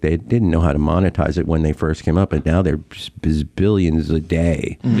 It's like they didn't know how to monetize it when they first came up, and now they're billions a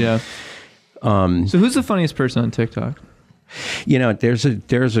day. Yeah. So who's the funniest person on TikTok? There's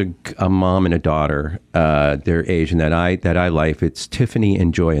a mom and a daughter. They're Asian that I like. It's Tiffany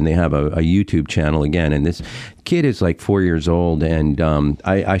and Joy, and they have a YouTube channel again. And this kid is like 4 years old, and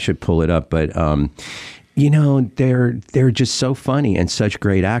I should pull it up, but. They're just so funny and such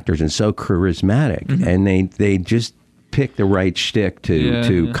great actors and so charismatic, and they just pick the right shtick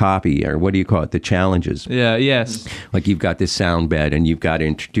to copy, or what do you call it? The challenges. Yeah. Yes. Like you've got this sound bed, and you've got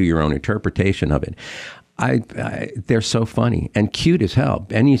to do your own interpretation of it. They're so funny and cute as hell.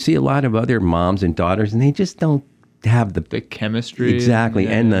 And you see a lot of other moms and daughters, and they just don't have the chemistry. Exactly,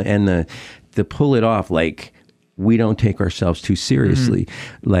 and the pull it off like. We don't take ourselves too seriously.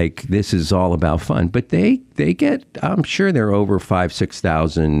 Like this is all about fun, but they get. I'm sure they're over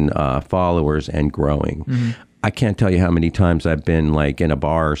 5,000-6,000 followers and growing. I can't tell you how many times I've been like in a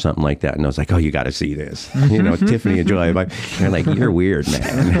bar or something like that, and I was like, "Oh, you got to see this," Tiffany and Joy. They're like, "You're weird,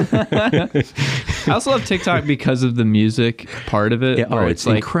 man." I also love TikTok because of the music part of it. It's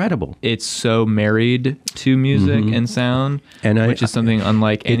like, incredible. It's so married to music and sound, which is something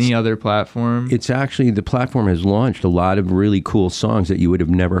unlike any other platform. It's actually, the platform has launched a lot of really cool songs that you would have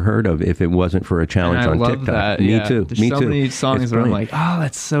never heard of if it wasn't for a challenge on TikTok. That. Me too. There's so many songs where I'm like, "Oh,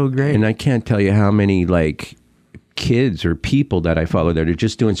 that's so great." And I can't tell you how many like kids or people that I follow that are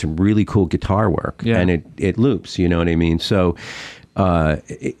just doing some really cool guitar work, and it loops, you know what I mean? So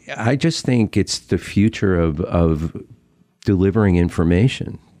I just think it's the future of delivering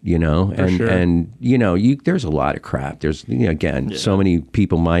information, and there's a lot of crap. There's so many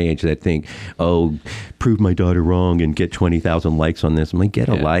people my age that think, "Oh, prove my daughter wrong and get 20,000 likes on this." I'm like, get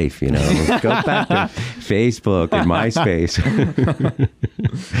a life, Go back to Facebook and MySpace.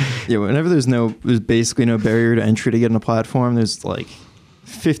 Whenever there's basically no barrier to entry to get on a platform, there's like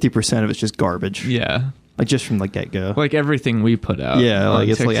 50% of it's just garbage. Yeah. Like just from the get-go. Like everything we put out. Yeah, like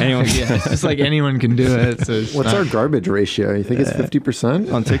it's TikTok. like anyone. It's just like anyone can do it. So what's our garbage ratio? You think it's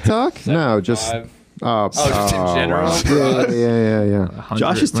 50% on TikTok? No, just in general. Wow. Yeah.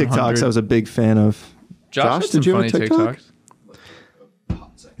 Josh's TikToks I was a big fan of. Josh did you have a TikTok?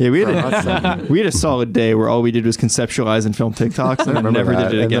 Yeah, we had a solid day where all we did was conceptualize and film TikToks, and I never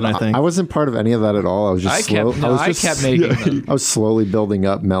did it again. I think I wasn't part of any of that at all. I was just I kept making them. I was slowly building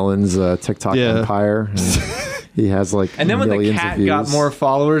up Melon's TikTok empire. And he has like and then when the cat got more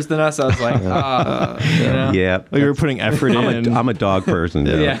followers than us, I was like, yeah. Like we were putting effort in. I'm a dog person,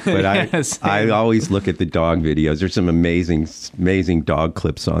 but I always look at the dog videos. There's some amazing dog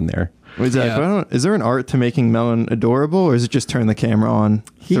clips on there. Is there an art to making Melon adorable, or is it just turn the camera on,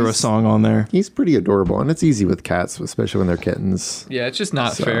 throw a song on there? He's pretty adorable, and it's easy with cats, especially when they're kittens. Yeah, it's just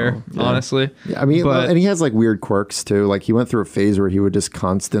not fair, honestly. Yeah, I mean, and he has like weird quirks too. Like he went through a phase where he would just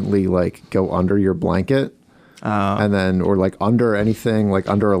constantly like go under your blanket. And then, or like under anything, like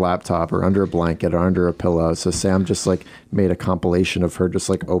under a laptop or under a blanket or under a pillow. So Sam just like made a compilation of her just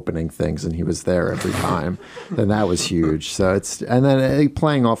like opening things, and he was there every time. And that was huge. So and then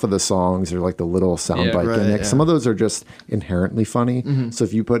playing off of the songs or like the little soundbite gimmicks. Some of those are just inherently funny. Mm-hmm. So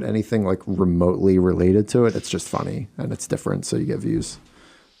if you put anything like remotely related to it, it's just funny and it's different. So you get views.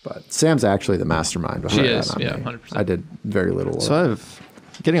 But Sam's actually the mastermind behind that. She is, 100%. I did very little. So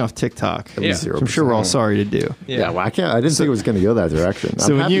getting off TikTok, I'm sure we're all sorry to do. Yeah, well, I didn't think it was going to go that direction.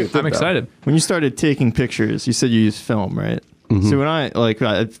 I'm excited. When you started taking pictures, you said you use film, right? Mm-hmm. So when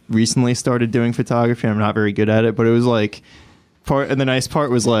I recently started doing photography, I'm not very good at it, but it was like and the nice part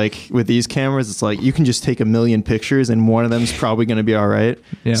was like with these cameras, it's like you can just take 1 million pictures and one of them's probably going to be all right.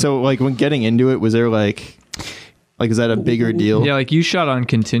 Yeah. So like when getting into it, was there like is that a bigger deal? Yeah, like you shot on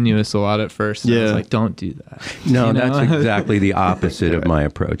continuous a lot at first. Yeah. I was like, don't do that. No, that's exactly the opposite of my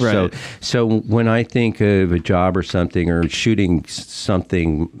approach. Right. So when I think of a job or something or shooting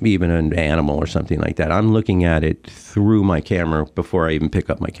something, even an animal or something like that, I'm looking at it through my camera before I even pick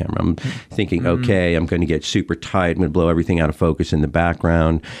up my camera. I'm thinking, okay, I'm going to get super tight. I'm going to blow everything out of focus in the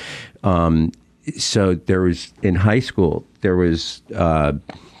background. So there was, in high school, there was...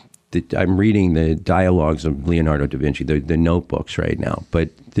 I'm reading the dialogues of Leonardo da Vinci, the notebooks right now. But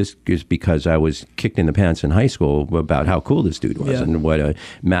this is because I was kicked in the pants in high school about how cool this dude was and what a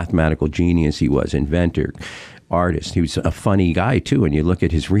mathematical genius he was, inventor, artist. He was a funny guy, too. And you look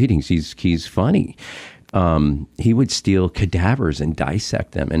at his readings, he's funny. He would steal cadavers and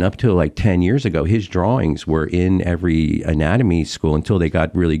dissect them. And up to like 10 years ago, his drawings were in every anatomy school until they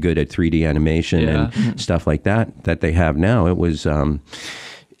got really good at 3D animation and stuff like that they have now. It was...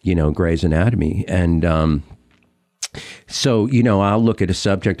 Grey's Anatomy. And so, I'll look at a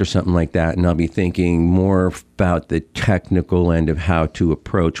subject or something like that, and I'll be thinking more about the technical end of how to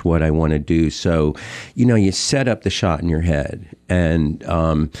approach what I want to do. So, you set up the shot in your head, and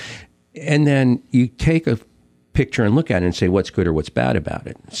then you take a picture and look at it and say what's good or what's bad about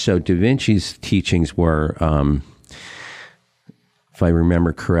it. So Da Vinci's teachings were, if I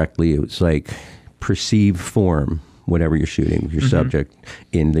remember correctly, it was like perceive form, whatever you're shooting, your subject,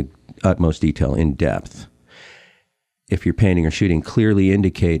 in the utmost detail, in depth. If you're painting or shooting, clearly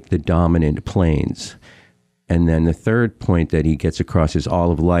indicate the dominant planes. And then the third point that he gets across is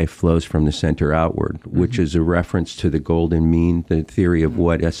all of life flows from the center outward, which is a reference to the golden mean, the theory of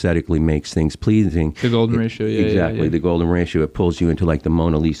what aesthetically makes things pleasing. The golden ratio, Exactly, the golden ratio. It pulls you into like the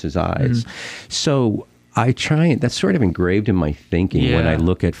Mona Lisa's eyes. So I try and that's sort of engraved in my thinking when I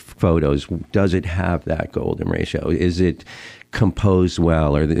look at photos. Does it have that golden ratio? Is it composed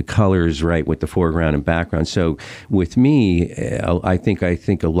well? Are the colors right with the foreground and background? So with me, I think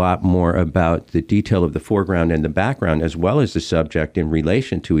a lot more about the detail of the foreground and the background as well as the subject in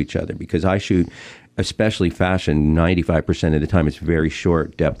relation to each other, because I shoot, especially fashion, 95% of the time it's very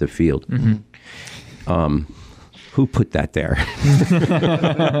short depth of field. Who put that there?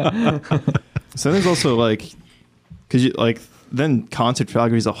 So there's also like, because you like then concert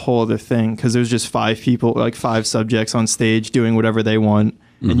photography is a whole other thing, because there's just 5 people, like 5 subjects on stage doing whatever they want,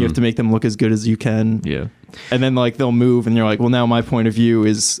 and you have to make them look as good as you can. Yeah. And then like they'll move and you're like, well, now my point of view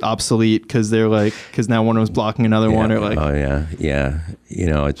is obsolete because they're like, because now one of them's blocking another one, or like, oh yeah. You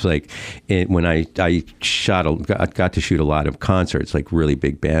know, it's like when I got to shoot a lot of concerts, like really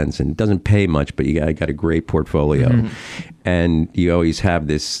big bands, and it doesn't pay much, but I got a great portfolio. And you always have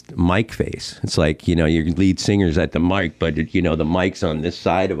this mic face. It's like, you know, your lead singer's at the mic, but you know, the mic's on this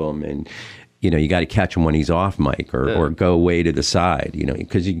side of him, and you know, you got to catch him when he's off mic, or go way to the side, you know,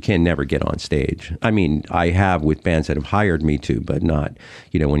 because you can never get on stage. I mean, I have with bands that have hired me to, but not,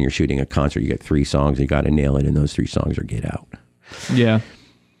 you know, when you're shooting a concert, you get 3 songs, you got to nail it in those 3 songs or get out. Yeah.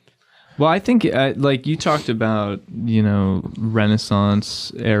 Well, I think like you talked about, you know,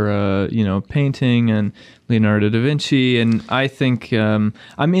 Renaissance era, you know, painting and Leonardo da Vinci. And I think I'm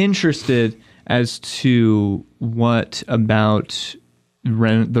interested as to what about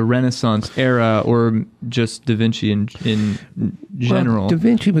the Renaissance era, or just Da Vinci in general. Well, Da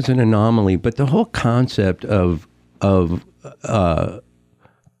Vinci was an anomaly, but the whole concept of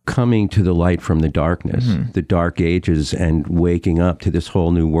coming to the light from the darkness, the dark ages, and waking up to this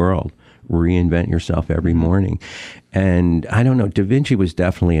whole new world, reinvent yourself every morning. And I don't know, Da Vinci was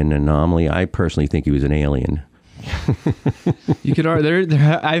definitely an anomaly. I personally think he was an alien. You could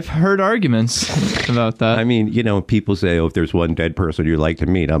I've heard arguments about that. I mean, you know, people say, oh, if there's one dead person you'd like to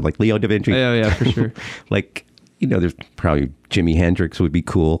meet, I'm like, Leo da Vinci. Oh yeah, for sure. Like, you know, there's probably Jimi Hendrix would be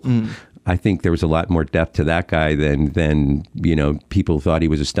cool. I think there was a lot more depth to that guy than you know, people thought he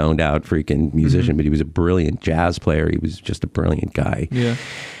was a stoned out freaking musician, but he was a brilliant jazz player. He was just a brilliant guy. Yeah.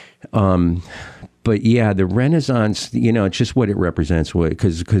 But yeah, the Renaissance, you know, it's just what it represents.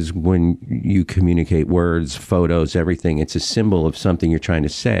 Because when you communicate words, photos, everything, it's a symbol of something you're trying to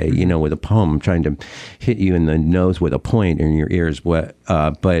say. You know, with a poem, I'm trying to hit you in the nose with a point, or in your ears. But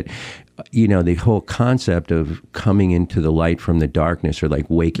you know, the whole concept of coming into the light from the darkness, or like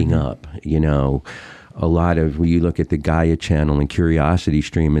waking up. You know, a lot of, when you look at the Gaia channel and Curiosity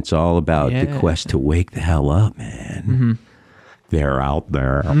Stream, it's all about the quest to wake the hell up, man. They're out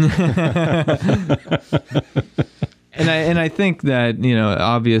there. And I think that, you know,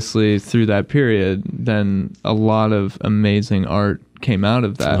 obviously through that period, then a lot of amazing art came out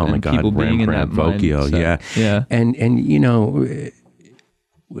of that. Oh my God, people being in that Vocchio, mindset. Yeah. And you know,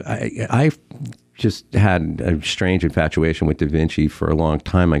 I just had a strange infatuation with Da Vinci for a long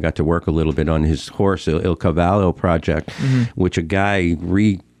time. I got to work a little bit on his horse, Il Cavallo project, which a guy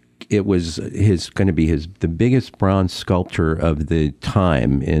it was going to be the biggest bronze sculpture of the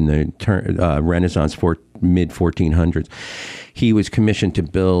time in the Renaissance mid 1400s. He was commissioned to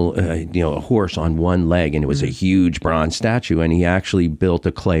build you know, a horse on one leg, and it was a huge bronze statue, and he actually built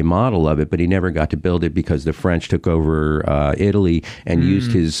a clay model of it, but he never got to build it because the French took over Italy and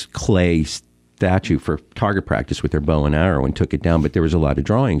used his clay statue for target practice with their bow and arrow, and took it down. But there was a lot of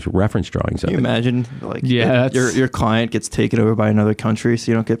reference drawings of it. Can you imagine, like, your client gets taken over by another country,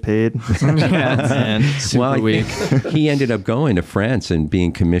 so you don't get paid? And super weak. He ended up going to France and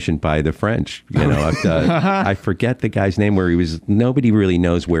being commissioned by the French. You know, I forget the guy's name, where he was. Nobody really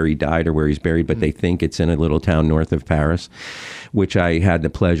knows where he died or where he's buried, but they think it's in a little town north of Paris, which I had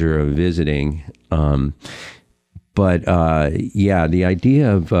the pleasure of visiting. But yeah, the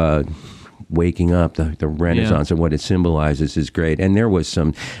idea of waking up, the Renaissance and what it symbolizes is great. And there was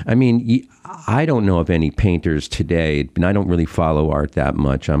some, I mean, I don't know of any painters today, and I don't really follow art that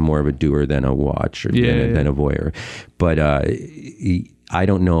much. I'm more of a doer than a watcher, than a voyeur. But I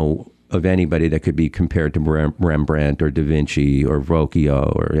don't know of anybody that could be compared to Rembrandt or Da Vinci or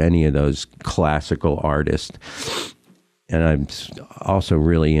Vocchio or any of those classical artists. And I'm also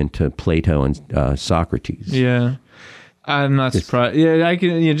really into Plato and Socrates. Yeah. I'm not surprised. Yeah, I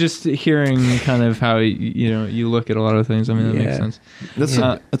can. Just hearing kind of how you look at a lot of things. I mean, that makes sense.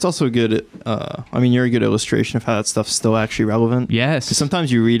 That's also a good. I mean, you're a good illustration of how that stuff's still actually relevant. Yes. 'Cause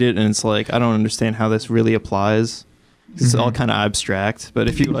sometimes you read it and it's like, I don't understand how this really applies. It's all kind of abstract. But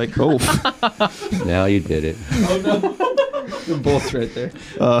if you like, now you did it. Oh no. They're both right there.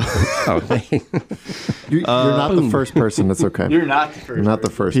 You're not the first person. That's okay. You're not the first. You're not the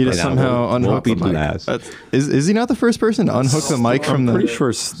first. He person. just somehow unhooked the mic. Is he not the first person to unhook the mic from the? I'm pretty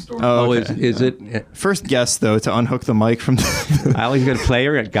sure. Is it? First guest though to unhook the mic from the. I always got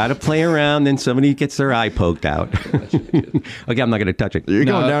to play around. Then somebody gets their eye poked out. Okay, I'm not going to touch it. You're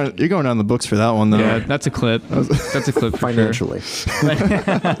going down the books for that one though. Yeah, that's a clip. That's a clip for financially.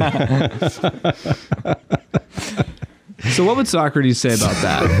 So what would Socrates say about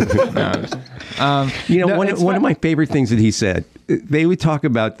that? One of my favorite things that he said, they would talk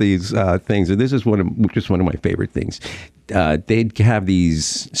about these things, and this is one of my favorite things. They'd have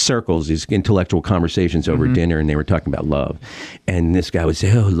these circles, these intellectual conversations over dinner, and they were talking about love. And this guy would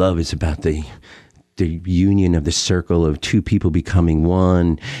say, oh, love is about the union of the circle of two people becoming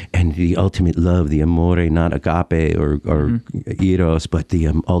one, and the ultimate love, the amore, not agape or eros, but the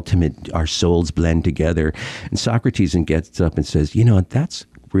ultimate, our souls blend together. And Socrates gets up and says, that's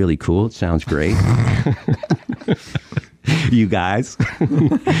really cool. It sounds great. You guys.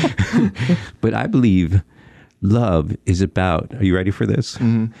 But I believe love is about, are you ready for this?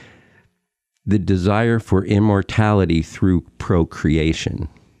 Mm-hmm. The desire for immortality through procreation.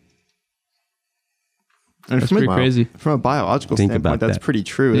 That's pretty crazy. From a biological standpoint, that's pretty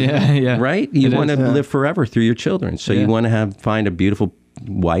true. Yeah. Right? You want to live forever through your children. So you want to find a beautiful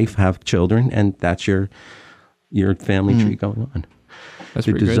wife, have children, and that's your family tree going on. That's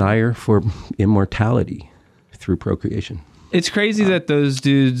the desire for immortality through procreation. It's crazy that those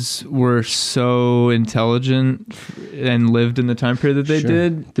dudes were so intelligent and lived in the time period that they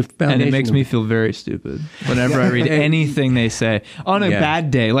did. And it makes me feel very stupid whenever I read anything they say on a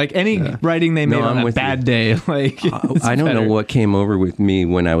bad day, like any writing they made on a bad day. Like I don't know what came over with me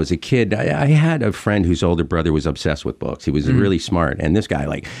when I was a kid. I had a friend whose older brother was obsessed with books. He was really smart. And this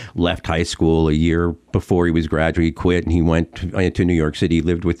guy left high school a year before he was graduate. He quit and he went to New York City. He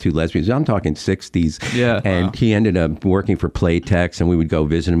lived with two lesbians. I'm talking 60s. Yeah. And he ended up working for Playtex, and we would go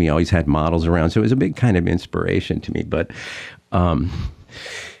visit him. He always had models around, so it was a big kind of inspiration to me. But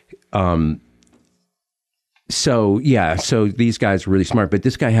so these guys were really smart. But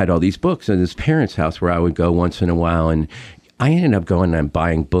this guy had all these books at his parents' house where I would go once in a while, and I ended up going and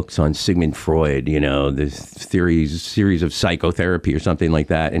buying books on Sigmund Freud, the series of psychotherapy or something like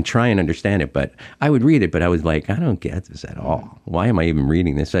that, and try and understand it. But I would read it, but I was like, I don't get this at all. Why am I even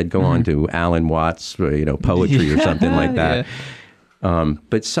reading this? I'd go on to Alan Watts, poetry or something like that. Yeah.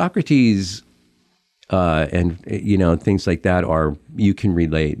 But Socrates and things like that you can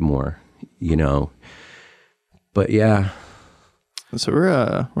relate more, But yeah. So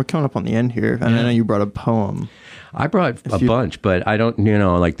we're coming up on the end here, and I know you brought a poem. I brought a bunch, but I don't,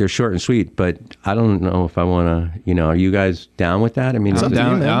 they're short and sweet, but I don't know if I want to, are you guys down with that? I mean, I'm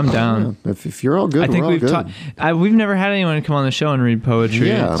down. I'm down. Yeah. If you're all good, I think we've we've never had anyone come on the show and read poetry.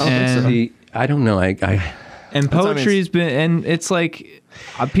 Yeah, I don't know. And poetry's been, and it's like,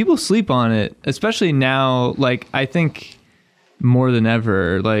 people sleep on it, especially now. Like, I think more than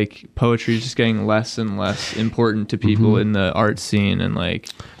ever, like, poetry is just getting less and less important to people in the art scene. And I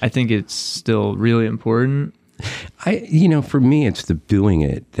think it's still really important. For me, it's the doing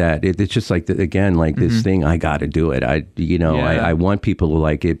it that it's just like this thing. I got to do it. I want people to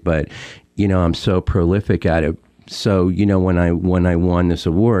like it, but I'm so prolific at it. So when I won this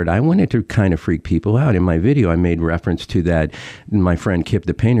award, I wanted to kind of freak people out. In my video, I made reference to that. My friend Kip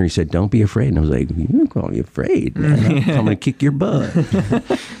the painter, he said, "Don't be afraid," and I was like, "You're calling me afraid, man? I'm going to kick your butt."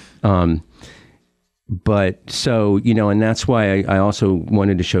 But so, and that's why I also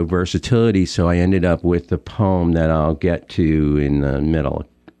wanted to show versatility. So I ended up with the poem that I'll get to in the middle.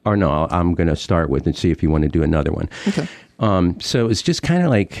 Or no, I'm going to start with and see if you want to do another one. Okay. So it's just kind of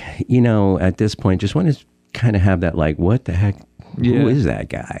like, at this point, just want to kind of have that, what the heck? Who is that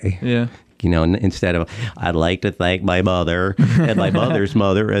guy? Yeah. Instead of, I'd like to thank my mother and my mother's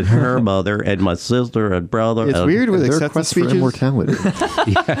mother and her mother and my sister and brother. It's weird with acceptance speeches. Immortality.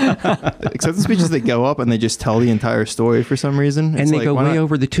 Acceptance speeches, they go up and they just tell the entire story for some reason. And they go way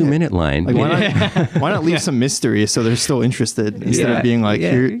over the 2-minute line. Why not leave some mystery so they're still interested instead of being like,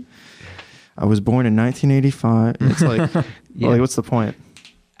 here, I was born in 1985. It's like, what's the point?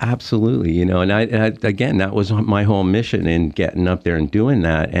 Absolutely, and I again, that was my whole mission in getting up there and doing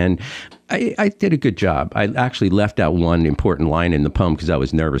that, and I did a good job. I actually left out one important line in the poem because I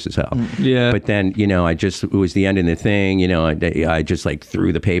was nervous as hell. Yeah. But then, it was the end of the thing, I just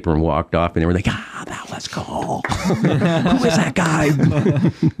threw the paper and walked off, and they were like, that was cool. Who is that guy?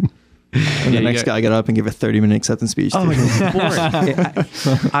 And the next guy got up and gave a 30-minute acceptance speech. Oh,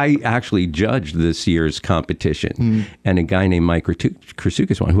 I actually judged this year's competition, and a guy named Mike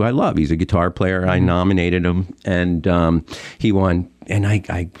Krasukis won, who I love. He's a guitar player. I nominated him, and he won. And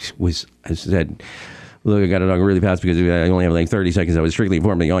I said, look, I got to talk really fast because I only have like 30 seconds. I was strictly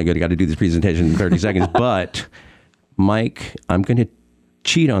informed that you only got to do this presentation in 30 seconds. But Mike, I'm going to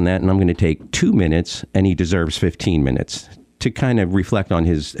cheat on that, and I'm going to take 2 minutes, and he deserves 15 minutes to kind of reflect on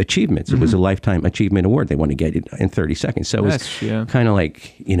his achievements. It was a Lifetime Achievement Award. They want to get it in 30 seconds. So it's kind of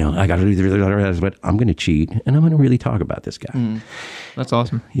like, I got to do this, but I'm going to cheat, and I'm going to really talk about this guy. That's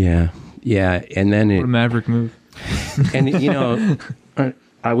awesome. Yeah. Yeah. And then what a maverick move. And,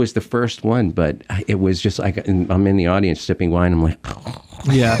 I was the first one, but it was just like, I'm in the audience sipping wine. I'm like,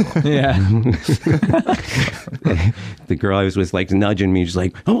 yeah. The girl I was with like nudging me. She's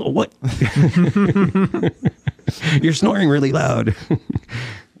like, oh, what? You're snoring really loud.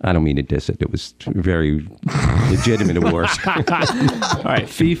 I don't mean to diss it. It was very legitimate awards. All right,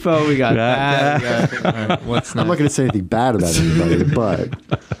 FIFA, we got that. All right, what's next? I'm not going to say anything bad about anybody, but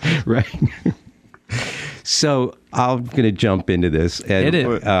right. So I'm going to jump into this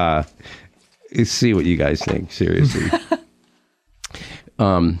and see what you guys think. Seriously.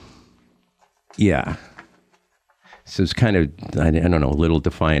 Yeah. So it's kind of, I don't know, a little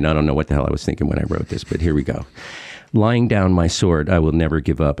defiant. I don't know what the hell I was thinking when I wrote this, but here we go. Lying down my sword, I will never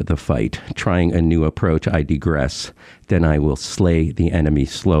give up the fight. Trying a new approach, I digress. Then I will slay the enemy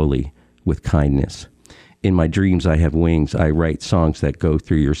slowly with kindness. In my dreams, I have wings. I write songs that go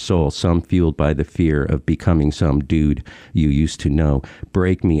through your soul, some fueled by the fear of becoming some dude you used to know.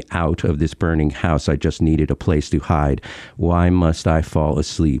 Break me out of this burning house. I just needed a place to hide. Why must I fall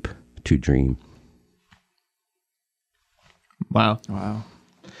asleep to dream? Wow.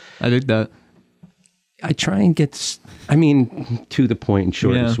 I dig that. I try and get, to the point and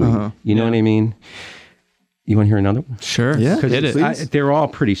short and sweet. You know what I mean? You want to hear another one? Sure. Yeah. Hit it. They're all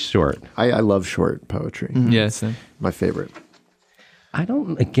pretty short. I love short poetry. Yes. My favorite. I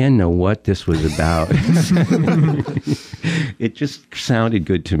don't, again, know what this was about. It just sounded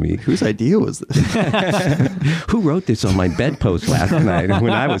good to me. Whose idea was this? Who wrote this on my bedpost last night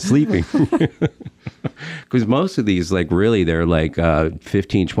when I was sleeping? Because most of these, like, really, they're like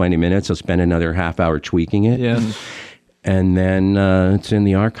 15, 20 minutes. I'll spend another half hour tweaking it. Yeah. And then it's in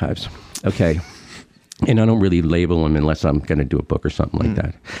the archives. Okay. And I don't really label them unless I'm going to do a book or something like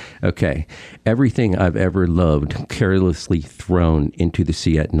that. Okay. Everything I've ever loved, carelessly thrown into the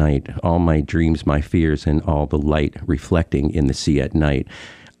sea at night. All my dreams, my fears, and all the light reflecting in the sea at night.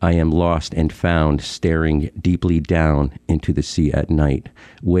 I am lost and found, staring deeply down into the sea at night.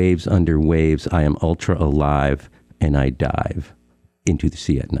 Waves under waves, I am ultra alive, and I dive into the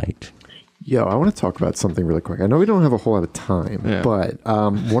sea at night. Yo, I want to talk about something really quick. I know we don't have a whole lot of time, but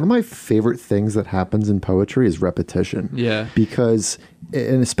one of my favorite things that happens in poetry is repetition. Yeah. Because,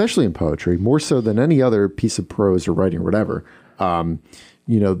 and especially in poetry, more so than any other piece of prose or writing or whatever,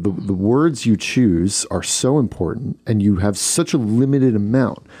 the words you choose are so important and you have such a limited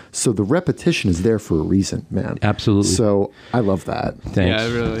amount. So the repetition is there for a reason, man. Absolutely. So I love that. Thanks. Yeah, I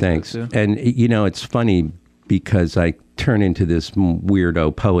really like Thanks. that too. And, it's funny because I turn into this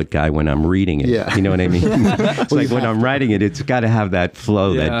weirdo poet guy when I'm reading it. Yeah. You know what I mean? It's like when I'm writing it, it's got to have that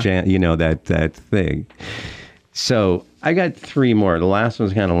flow, that that thing. So I got 3 more. The last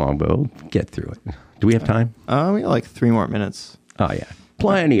one's kind of long, but we'll get through it. Do we have time? We got like 3 more minutes. Oh, yeah.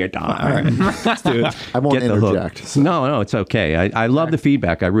 Plenty of time. All right. Let's do it. I won't Get the interject. hook. So. No, it's okay. I love the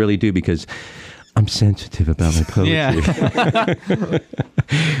feedback. I really do because I'm sensitive about my poetry. Yeah.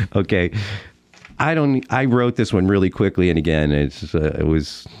 Okay. I wrote this one really quickly, and again,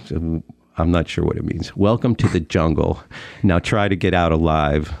 I'm not sure what it means. Welcome to the jungle. Now try to get out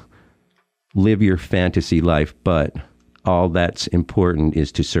alive. Live your fantasy life, but all that's important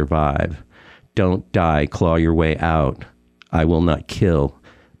is to survive. Don't die, claw your way out. I will not kill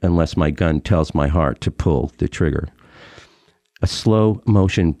unless my gun tells my heart to pull the trigger. A slow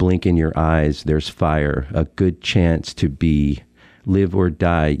motion blink in your eyes, there's fire, a good chance to be. Live or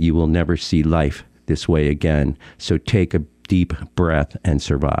die, you will never see life this way again. So take a deep breath and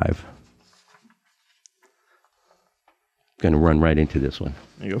survive. Going to run right into this one.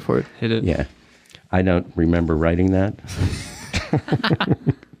 You go for it. Hit it. Yeah. I don't remember writing that.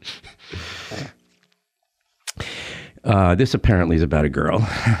 This apparently is about a girl.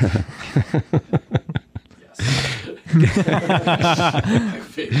 I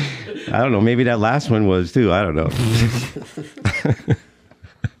don't know. Maybe that last one was too. I don't know.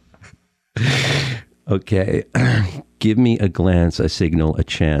 Okay. Give me a glance, a signal, a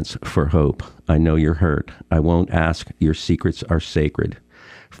chance for hope. I know you're hurt. I won't ask. Your secrets are sacred.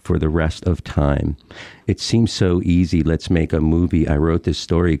 for the rest of time. It seems so easy. Let's make a movie. I wrote this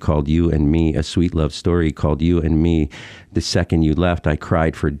story called You and Me, a sweet love story called You and Me. The second you left, I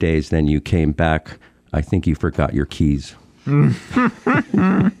cried for days. Then you came back. I think you forgot your keys. I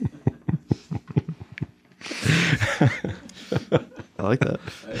like that.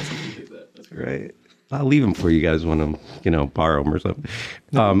 That's great. I'll leave them for you guys when I'm, borrow them or something.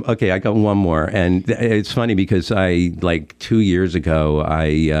 Okay, I got one more. And it's funny because 2 years ago,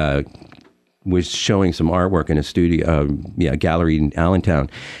 I was showing some artwork in a studio, gallery in Allentown.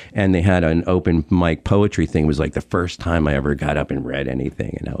 And they had an open mic poetry thing. It was like the first time I ever got up and read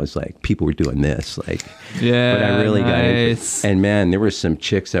anything. And I was like, people were doing this. Yeah, but I really got into it. And man, there were some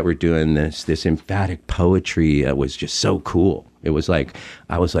chicks that were doing this emphatic poetry that was just so cool. It was like,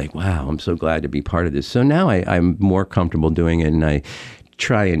 I was like, wow, I'm so glad to be part of this. So now I'm more comfortable doing it, and I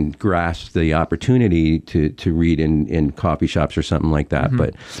try and grasp the opportunity to read in coffee shops or something like that. Mm-hmm.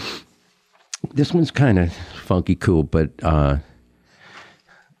 But this one's kind of funky cool, but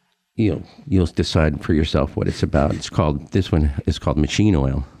you'll decide for yourself what it's about. This one is called Machine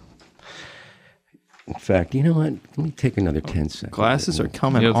Oil. In fact, you know what? Let me take another 10 seconds. Glasses are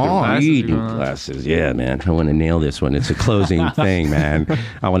coming on. Reading glasses. Yeah, man. I want to nail this one. It's a closing thing, man.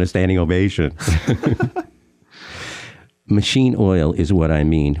 I want a standing ovation. Machine oil is what I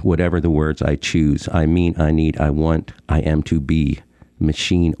mean, whatever the words I choose. I mean, I need, I want, I am to be.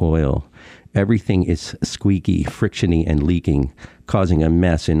 Machine oil. Everything is squeaky, frictiony, and leaking, causing a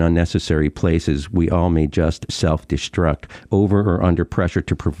mess in unnecessary places. We all may just self-destruct, over or under pressure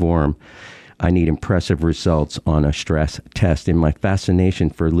to perform. I need impressive results on a stress test. In my fascination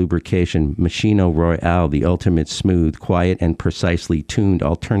for lubrication, Machino Royale, the ultimate smooth, quiet, and precisely tuned,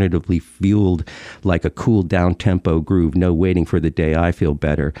 alternatively fueled like a cool down-tempo groove. No waiting for the day I feel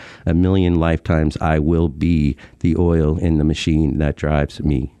better. A million lifetimes I will be the oil in the machine that drives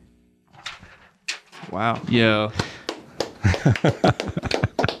me. Wow. Yeah.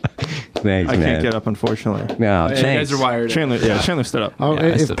 Thanks, I man. can't get up, unfortunately. No, you guys are wired. Chandler stood up. Oh,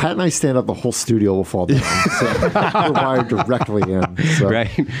 if Pat and I stand up, the whole studio will fall down. So we're wired directly in. So.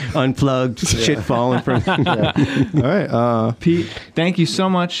 Right. Unplugged, shit falling from. Yeah. All right. Pete, thank you so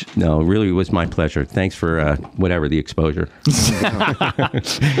much. No, really, it was my pleasure. Thanks for whatever the exposure.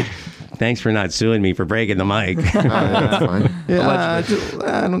 Thanks for not suing me for breaking the mic. That's fine. Yeah,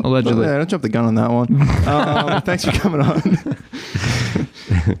 Allegedly. Don't jump the gun on that one. Thanks for coming on.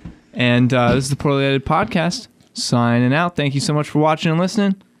 And this is the Poorly Edited Podcast. Signing out. Thank you so much for watching and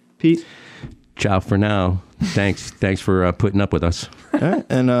listening. Pete. Ciao for now. Thanks for putting up with us. All right.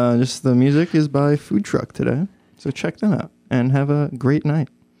 And just the music is by Food Truck today. So check them out and have a great night.